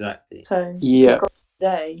 Exactly. So Yeah,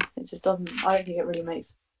 day, it just doesn't. I don't think it really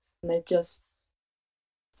makes. And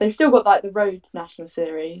they've still got like the road national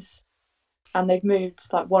series, and they've moved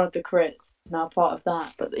like one of the crits is now part of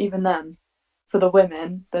that. But even then, for the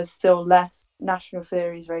women, there's still less national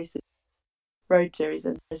series races, road series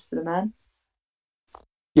than there is for the men.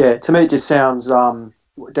 yeah. To me, it just sounds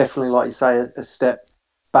definitely like you say a step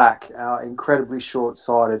back, incredibly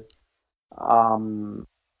short-sighted, and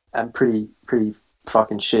pretty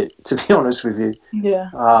fucking shit. To be honest with you.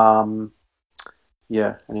 Yeah.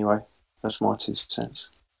 Yeah. Anyway, that's my 2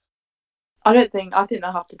 cents. I think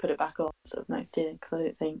they'll have to put it back on sort of next year, because I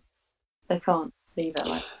don't think they can't leave it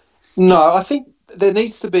like. No, I think there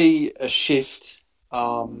needs to be a shift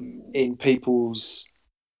in people's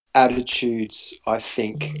attitudes. I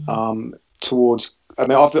think towards. I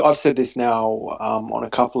mean, I've said this now on a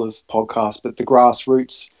couple of podcasts, but the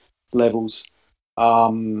grassroots levels, there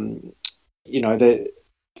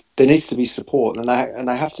needs to be support, and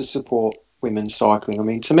they have to support women's cycling. I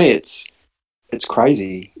mean, to me, it's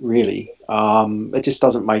crazy, really. It just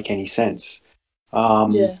doesn't make any sense.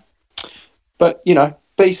 Yeah. But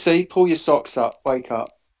BC, pull your socks up, wake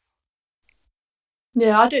up.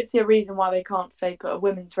 Yeah, I don't see a reason why they can't, say, put a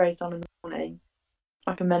women's race on in the morning,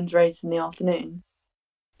 like a men's race in the afternoon.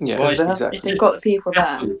 Yeah, Well, exactly. If they've got the people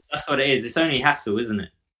there. That's what it is. It's only hassle, isn't it?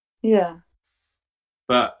 Yeah.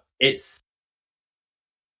 But it's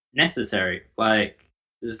necessary. Like,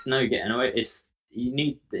 there's no getting away. It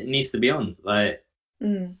needs to be on. Like,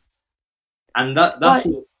 and that's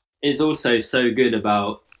what is also so good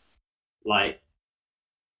about like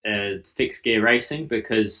fixed gear racing,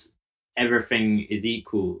 because everything is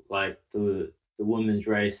equal. Like the women's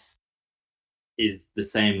race is the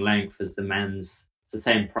same length as the men's. It's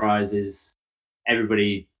the same prizes.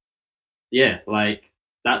 Everybody, like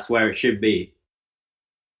that's where it should be.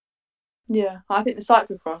 Yeah, I think the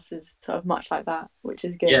cyclocross is sort of much like that, which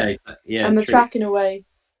is good. Yeah. And the track, in a way,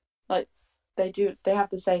 like they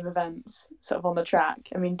have the same events sort of on the track.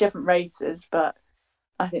 I mean, different races, but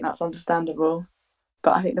I think that's understandable.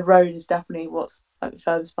 But I think the road is definitely what's like the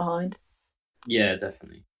furthest behind. Yeah,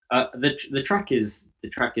 definitely. The track is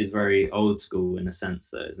very old school in a sense,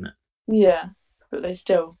 though, isn't it? Yeah, but they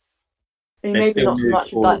still. I mean, maybe not so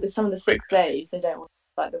much with like some of the 6 days. They don't want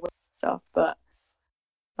like the winter stuff, but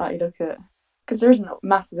like you look at, because there isn't a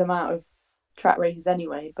massive amount of track races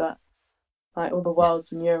anyway. But like all the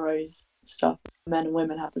Worlds and Euros stuff, men and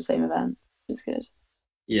women have the same event, which is good.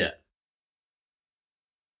 Yeah.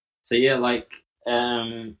 So yeah, like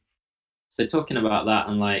so talking about that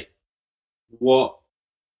and like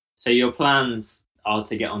so your plans are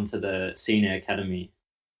to get onto the senior academy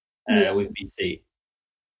with BC.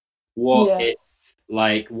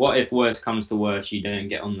 What if worse comes to worse, you don't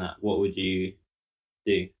get on that? What would you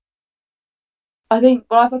do? I think,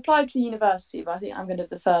 well, I've applied to university, but I think I'm going to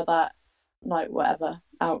defer that, like, whatever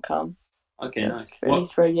outcome. Okay, nice. At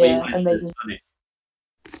least for a year, and maybe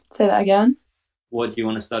say that again. What do you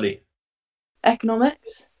want to study?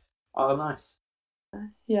 Economics. Oh, nice.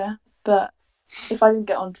 Yeah, but if I didn't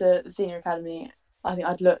get onto the senior academy, I think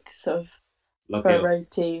I'd look sort of for a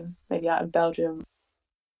road team, maybe out of Belgium.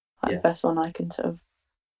 Like the best one I can sort of.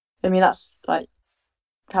 I mean, that's like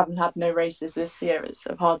having had no races this year. It's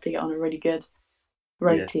sort of hard to get on a really good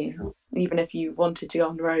road team, sure. Even if you wanted to go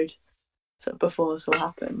on the road sort of before this all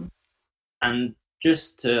happened. And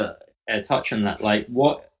just to touch on that, like,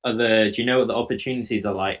 do you know what the opportunities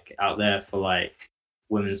are like out there for like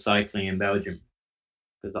women's cycling in Belgium?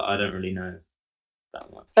 Because I don't really know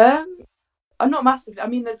that much. I'm not massively. I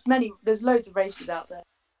mean, there's loads of races out there.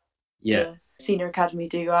 Yeah. The senior academy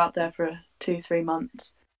do go out there for 2-3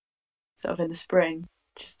 months, sort of in the spring,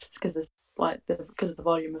 just because of the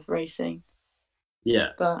volume of racing.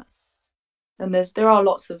 Yeah. And there are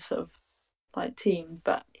lots of sort of like teams,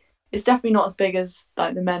 but it's definitely not as big as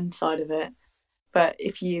like the men's side of it. But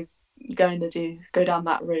if you're going to go down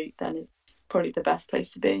that route, then it's probably the best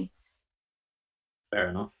place to be. Fair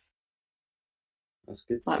enough. That's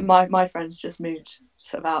good. Like my friends just moved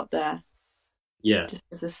sort of out there. Yeah. Just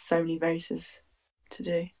because there's so many races to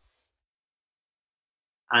do.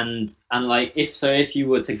 And like if you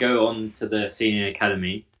were to go on to the senior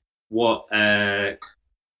academy, what would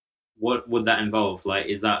that involve? Like,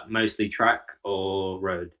 is that mostly track or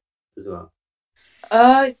road as well?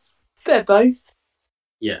 It's a bit of both.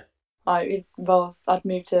 Yeah. I'd move up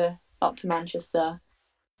to Manchester,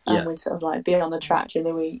 and we'd sort of like be on the track during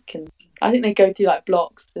the week and I think they go through like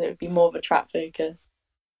blocks, so it would be more of a track focus.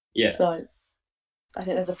 Yeah. So I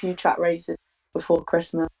think there's a few track races before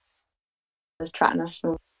Christmas. There's track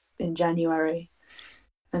national in January,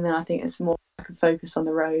 and then I think it's more like a focus on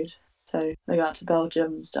the road. So they go out to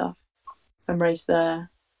Belgium and stuff and race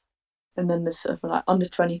there. And then there's sort of like under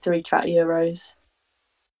 23 track Euros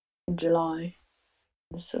in July.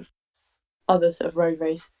 There's sort of other sort of road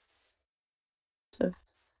races sort of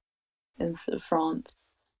in sort of France,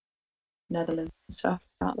 Netherlands and stuff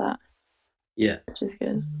like that. Yeah. Which is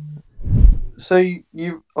good. So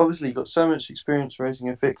you've obviously got so much experience racing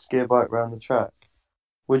a fixed gear bike around the track.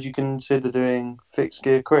 Would you consider doing fixed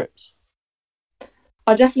gear crips?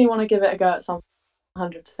 I definitely want to give it a go at some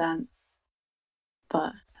 100%.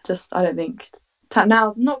 But I don't think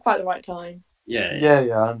now's not quite the right time. Yeah,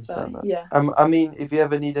 I understand that. Yeah. I mean, if you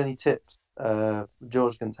ever need any tips,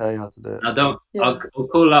 George can tell you how to do it. I'll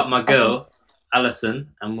call up my girl, Alison,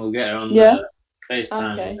 and we'll get her on the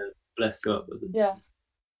FaceTime and bless her up with it. Yeah.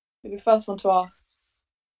 You'll be the first one to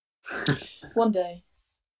ask. One day.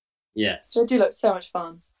 Yeah. They do look so much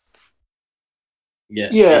fun. Yeah.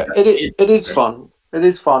 Yeah, it is fun. It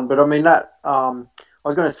is fun, but I mean that I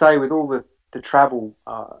was going to say with all the travel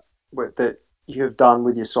that you have done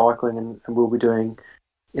with your cycling and will be doing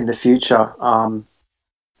in the future,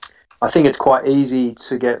 I think it's quite easy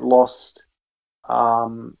to get lost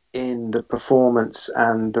in the performance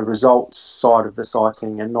and the results side of the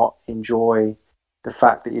cycling and not enjoy the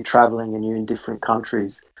fact that you're traveling and you're in different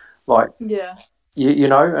countries. Like, you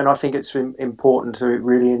know, and I think it's important to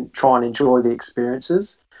really try and enjoy the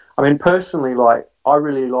experiences. I mean, personally, like, I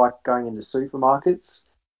really like going into supermarkets.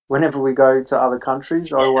 Whenever we go to other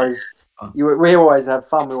countries, we always have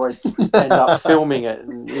fun. We always end up filming it,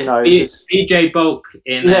 and you know, just BJ Bulk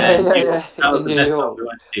in New York. That was in the New best York. one we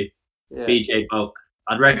went to. Yeah. BJ Bulk.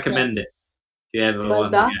 I'd recommend it if you ever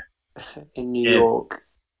want to go. In New York.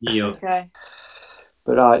 New York. Okay.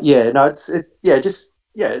 But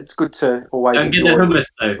it's good to always. Don't get the hummus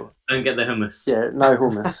though. Don't get the hummus. Yeah, no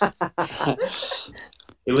hummus.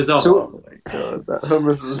 It was off. Oh my god, that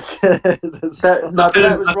hummus was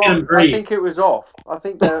that was wrong. I think it was off. I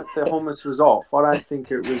think that the hummus was off. I don't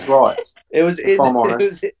think it was right. It was in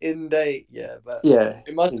date, but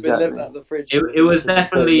it must have been left out of the fridge. It was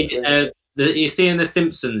definitely you see in The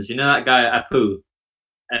Simpsons, you know that guy Apu,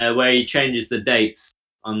 where he changes the dates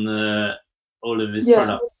on all of his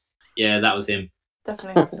products. Yeah, that was him.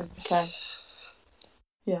 Definitely. Okay.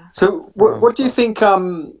 Yeah. So, what do you think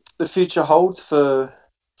the future holds for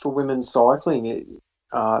women's cycling? You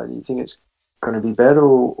think it's going to be better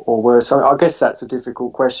or worse? I guess that's a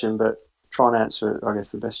difficult question, but try and answer it, I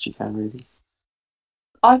guess, the best you can, really.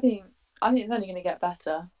 I think it's only going to get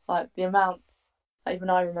better. Like, the amount, even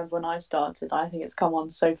I remember when I started, I think it's come on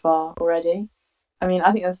so far already. I mean,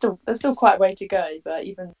 I think there's still quite a way to go, but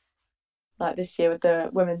even like this year with the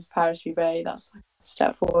women's Paris-Roubaix, that's like a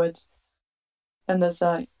step forwards. And there's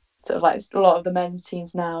like sort of like a lot of the men's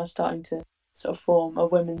teams now are starting to sort of form a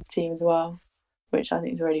women's team as well, which I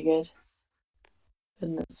think is really good.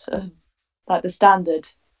 And it's like the standard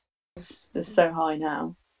is so high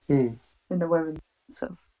now in the women's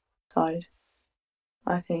sort of side.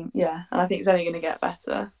 I think, and I think it's only going to get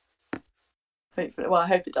better. Hopefully, well, I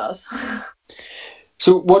hope it does.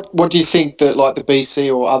 So, what do you think that like the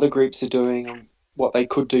BC or other groups are doing, and what they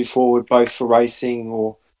could do forward, both for racing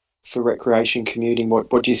or for recreation commuting? What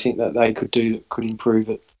do you think that they could do that could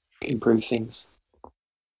improve things?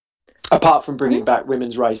 Apart from bringing back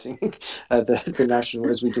women's racing, the national,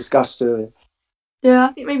 as we discussed earlier. Yeah,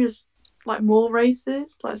 I think maybe just like more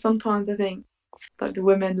races. Like sometimes I think like the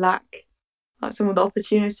women lack like some of the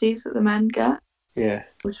opportunities that the men get. Yeah.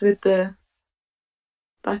 Which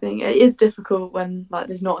I think it is difficult when like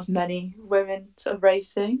there's not as many women sort of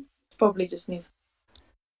racing. It probably just needs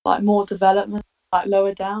like more development, like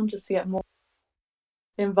lower down, just to get more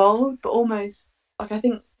involved. But almost like I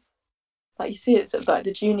think like you see it at like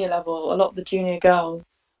the junior level, a lot of the junior girls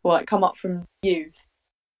will like come up from youth,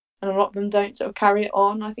 and a lot of them don't sort of carry it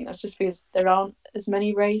on. I think that's just because there aren't as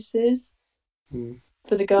many races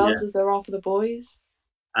for the girls as there are for the boys.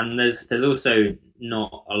 And there's also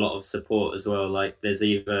not a lot of support as well. Like there's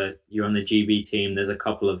either you're on the GB team, there's a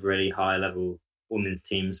couple of really high level women's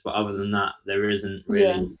teams, but other than that, there isn't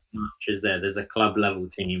really much. Is there? There's a club level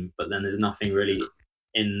team, but then there's nothing really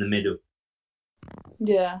in the middle.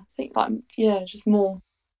 Yeah, I think like just more.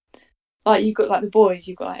 Like you've got like the boys,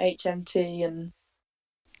 you've got like HMT and.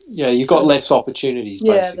 Yeah, you've got less opportunities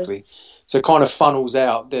basically. So it kind of funnels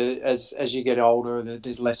out. As you get older,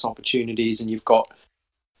 there's less opportunities, and you've got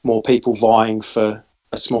more people vying for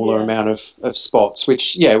a smaller amount of spots,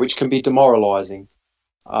 which can be demoralising.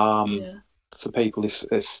 for people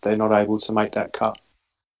if they're not able to make that cut.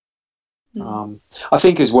 I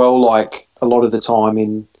think as well, like a lot of the time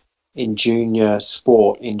in junior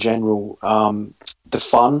sport in general, the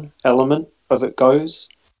fun element of it goes,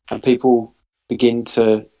 and people begin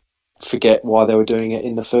to forget why they were doing it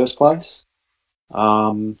in the first place.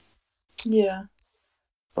 But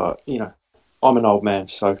I'm an old man,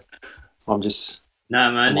 so I'm just.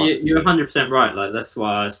 No, man, you're 100% right. Like that's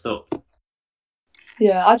why I stopped.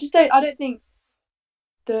 Yeah, I don't think I think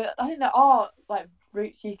there are like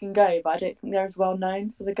routes you can go, but I don't think they're as well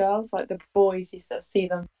known for the girls. Like the boys, you sort of see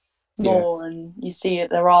them more, and you see that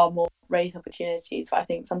there are more race opportunities. But I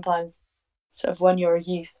think sometimes, sort of when you're a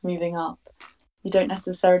youth moving up, you don't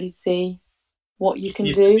necessarily see what you can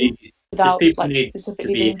do without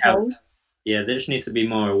specifically being told. Yeah, there just needs to be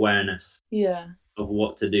more awareness. Of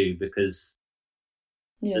what to do, because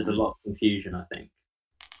there's a lot of confusion, I think.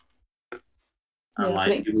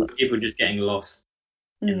 And people just getting lost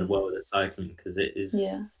in the world of cycling, because it is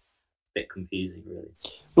a bit confusing, really.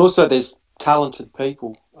 But also, there's talented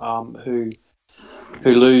people who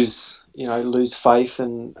lose faith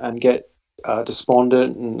and get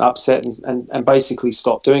despondent and upset and basically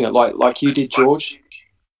stop doing it, like you did, George.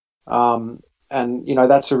 And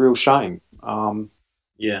that's a real shame.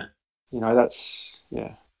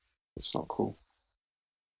 It's not cool.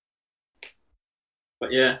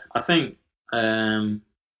 But yeah, I think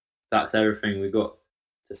that's everything we got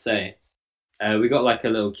to say. We got like a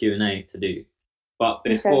little Q&A to do, but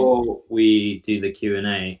before we do the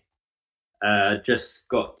Q&A, just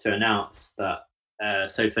got to announce that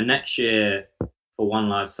so for next year for One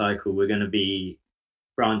Life Cycle, we're going to be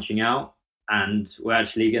branching out, and we're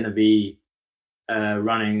actually going to be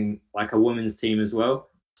running like a women's team as well.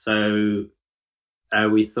 So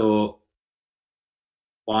we thought,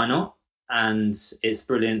 why not? And it's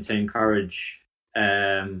brilliant to encourage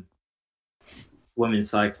women's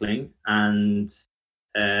cycling, and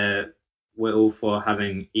we're all for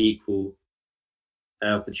having equal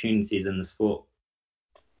opportunities in the sport.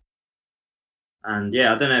 And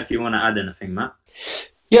I don't know if you want to add anything, Matt.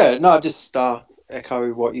 Yeah, no, just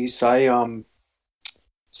echo what you say.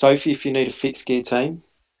 Sophie, if you need a fixed gear team,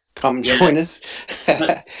 come join us. You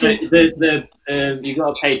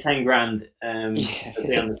got to pay 10 grand to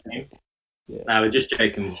be on the team. No, we're just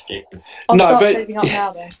joking. I'll start saving up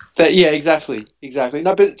now, though. Exactly.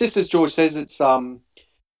 No, but just as George says, it's when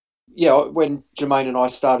Jermaine and I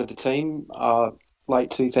started the team,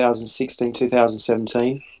 late 2016,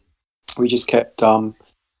 2017, we just kept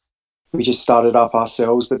we just started up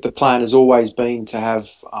ourselves. But the plan has always been to have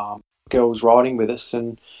girls riding with us,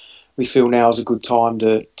 and we feel now is a good time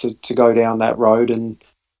to go down that road. And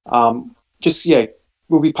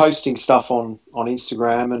we'll be posting stuff on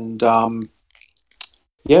Instagram and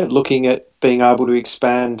looking at being able to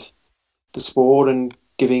expand the sport and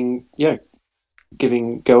giving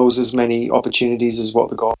girls as many opportunities as what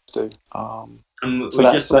the guys do. So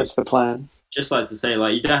that's the plan. Just like to say,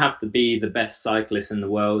 like, you don't have to be the best cyclist in the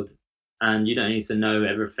world, and you don't need to know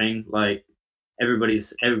everything. Like, everybody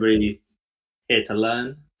here to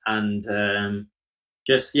learn, and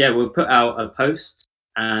we'll put out a post,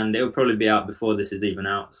 and it'll probably be out before this is even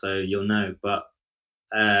out, so you'll know. But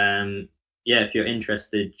if you're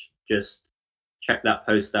interested, just check that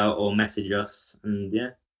post out or message us, and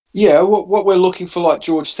what we're looking for, like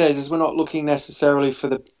George says, is we're not looking necessarily for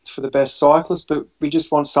the best cyclist, but we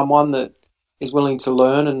just want someone that is willing to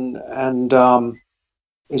learn and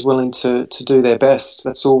is willing to do their best.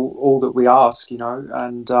 That's all that we ask,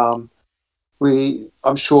 and I'm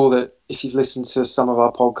sure that if you've listened to some of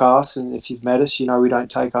our podcasts and if you've met us, we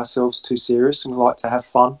don't take ourselves too serious, and we like to have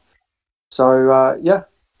fun. So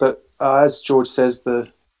but as George says,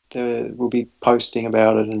 we'll be posting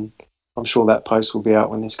about it, and I'm sure that post will be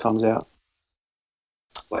out when this comes out.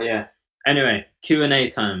 But anyway, Q&A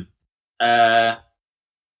time.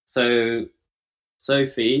 So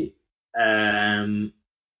Sophie,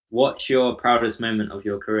 what's your proudest moment of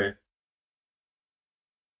your career?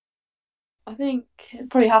 I think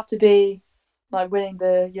it'd probably have to be like winning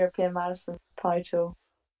the European Marathon title.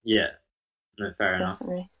 Yeah, no, fair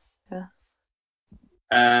Definitely. enough.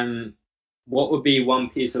 Yeah. What would be one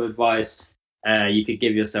piece of advice you could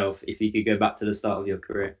give yourself if you could go back to the start of your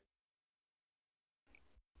career?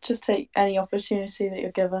 Just take any opportunity that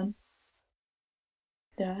you're given.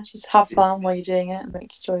 Yeah, just have fun while you're doing it and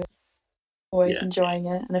make sure you're always enjoying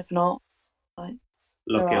it. And if not, like,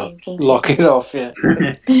 lock it off. Yeah.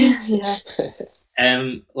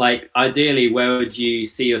 Like, ideally, where would you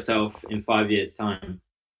see yourself in 5 years' time?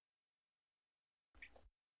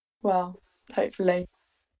 Well, hopefully,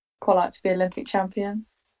 quite like to be Olympic champion.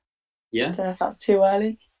 Yeah. I don't know if that's too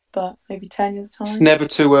early, but maybe 10 years time. It's never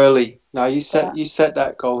too early. No, you set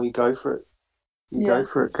that goal. You go for it. Go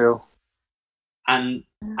for it, girl. And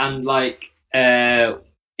like,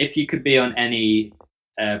 if you could be on any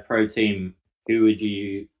pro team, who would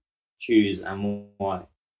you choose and why?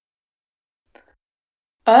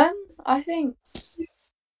 I think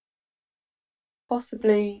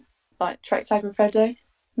possibly like Trek Sagafredo,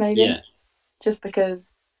 maybe. Yeah. Just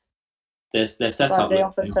because their setup, they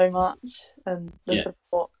offer so much, and the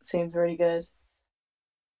support seems really good.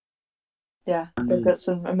 Yeah, they've got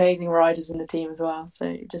some amazing riders in the team as well, so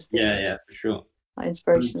it just for sure. Like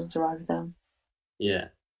inspirational to ride with them. Yeah,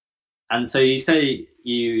 and so you say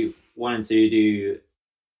you wanted to do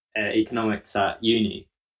economics at uni.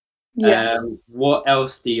 Yeah. What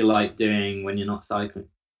else do you like doing when you're not cycling?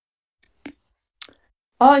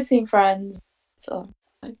 I like seeing friends, so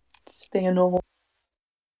like just being a normal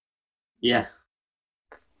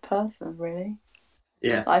person, really.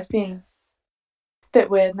 Yeah. Like, it's been a bit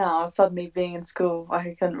weird now. Suddenly being in school,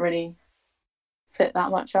 I couldn't really fit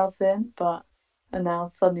that much else in, and now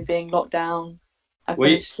suddenly being locked down, I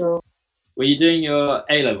finished school. Were you doing your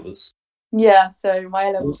A-levels? Yeah, so my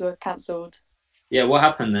A-levels were cancelled. Yeah, what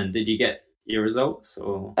happened then? Did you get your results?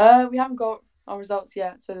 Or we haven't got our results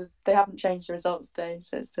yet, so they haven't changed the results day,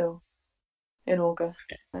 so it's still in August.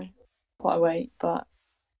 So quite a wait, but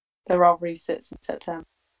there are resits in September.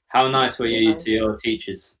 How nice were you to your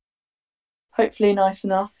teachers? Hopefully nice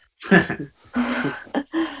enough.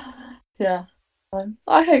 Yeah.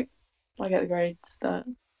 I hope I get the grades that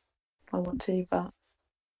I want to, but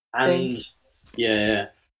no,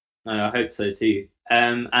 I hope so too.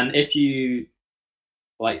 And if you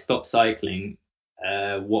like stop cycling,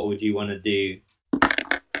 what would you want to do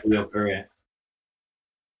for your career?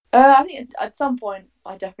 I think at some point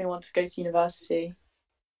I definitely want to go to university.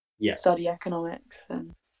 Yeah. Study economics,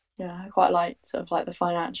 and I quite like sort of like the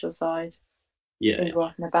financial side. Yeah. Maybe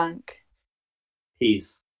work in a bank.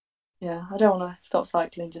 Peace. Yeah, I don't want to stop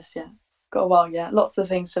cycling just yet. Got a while yet. Lots of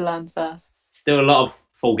things to learn first. Still a lot of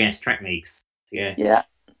full gas track leagues to go. Yeah.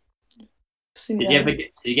 Did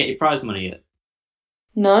you get your prize money yet?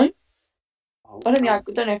 No. I don't know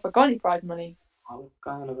if I got any prize money. I'm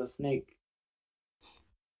kind of a snake.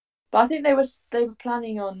 But I think they were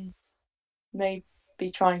planning on maybe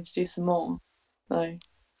trying to do some more. So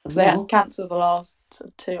they had to cancel the last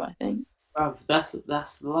two, I think. That's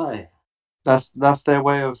a lie. That's their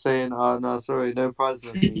way of saying, "Oh no, sorry, no prize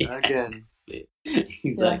money again."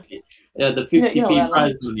 Exactly. Yeah, the 50p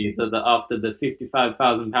prize money after the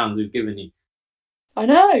 £55,000 we've given you. I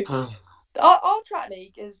know. Our track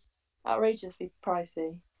league is outrageously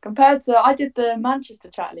pricey compared to. I did the Manchester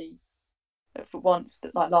track league for once,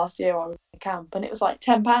 like last year. I was in camp, and it was like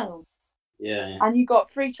 £10. Yeah. And you got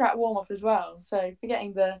free track warm up as well. So for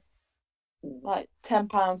getting the like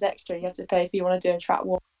 £10 extra, you have to pay if you want to do a track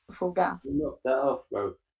warm up full gas. Knock that off,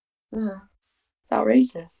 bro. Yeah, it's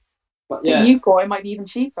outrageous. But yeah, Newport, it might be even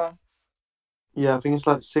cheaper. Yeah, I think it's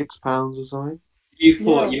like £6 or something.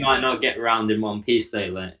 Newport, you might not get around in one piece though.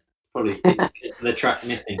 Like probably the track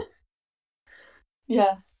missing.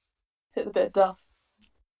 Yeah, hit the bit of dust.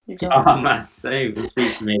 Oh man, same.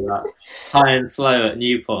 Speak to me like high and slow at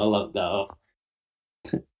Newport. I locked that off.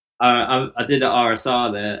 I did an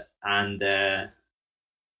RSR there, and I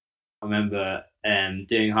remember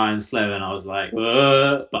doing high and slow, and I was like,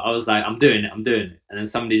 whoa, but I was like, I'm doing it, and then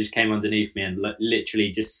somebody just came underneath me and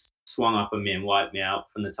literally just swung up on me and wiped me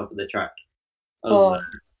out from the top of the track. I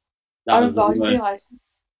remember I was doing like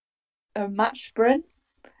a match sprint.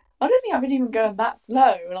 I don't think I've been even going that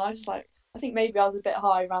slow, and I was just like, I think maybe I was a bit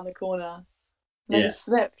high around the corner, and I just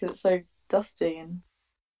slipped because it's so dusty and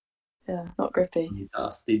not grippy.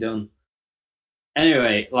 Dusty done.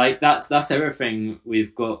 Anyway, like that's everything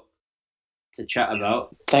we've got to chat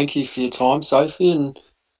about. Thank you for your time, Sophie, and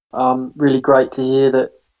really great to hear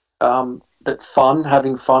that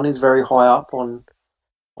having fun is very high up on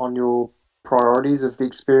your priorities of the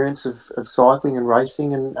experience of cycling and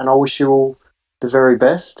racing, and I wish you all the very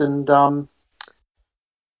best, and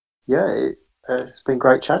it's been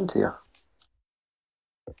great chatting to you.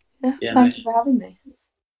 Thank you for having me.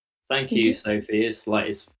 Thank you, Sophie. It's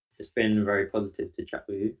been very positive to chat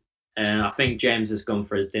with you, and I think James has gone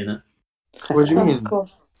for his dinner. What do you mean? Of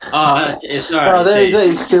course. Oh, it's alright. Oh, there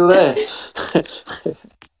he's still there.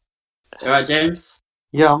 All right, James.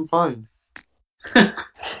 Yeah, I'm fine. Got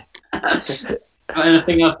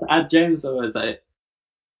anything else to add, James, or is that it?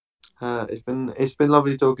 It's been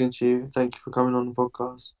lovely talking to you. Thank you for coming on the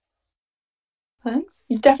podcast. Thanks.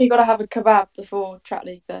 You've definitely got to have a kebab before track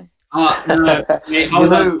league, though. No. Wait,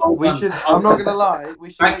 we should. I'm not gonna lie. We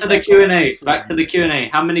should back to the Q&A. Back to the Q&A.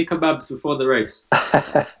 How many kebabs before the race?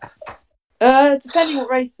 Depending what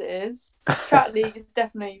race it is. Track league is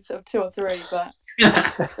definitely sort of 2 or 3, but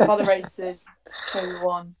other races maybe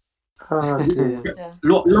 1. Oh, dear. Yeah.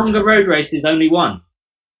 Longer road races, only 1.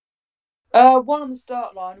 1 on the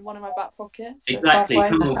start line and 1 in my back pocket. So Exactly. halfway.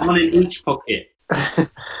 Come on, 1 in each pocket.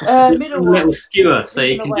 Middle A one. little skewer, so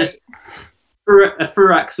you can just a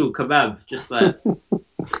through axle kebab, just like.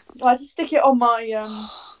 I just stick it on my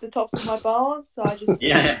the tops of my bars, so I just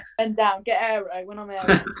bend down, get aero when I'm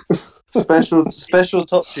aero. Special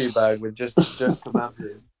top shoe bag with just kebabs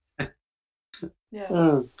in. Yeah.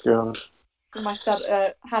 Oh god. In my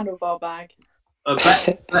handlebar bag.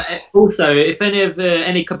 But also, if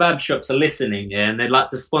any kebab shops are listening, and they'd like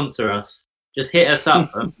to sponsor us, just hit us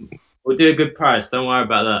up. We'll do a good price. Don't worry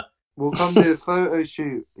about that. We'll come do a photo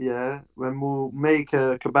shoot, when we'll make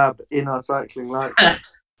a kebab in our cycling life.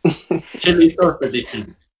 Chili sauce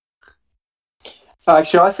edition.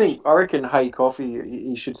 Actually, I reckon Hey Coffee,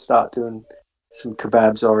 you should start doing some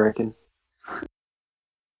kebabs, I reckon.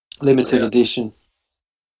 Limited edition.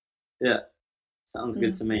 Yeah. Sounds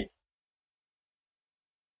good to me.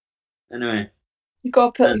 Anyway. You've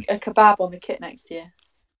got to put a kebab on the kit next year.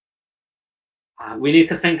 We need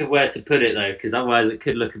to think of where to put it, though, because otherwise it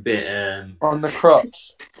could look a bit... On the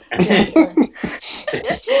crotch.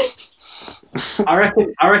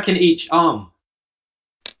 I reckon each arm.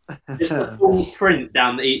 Just a full print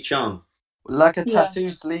down each arm. Like a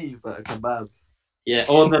tattoo sleeve, but a kebab. Yeah,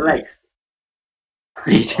 or the legs.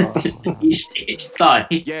 Just each thigh.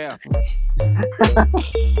 Yeah.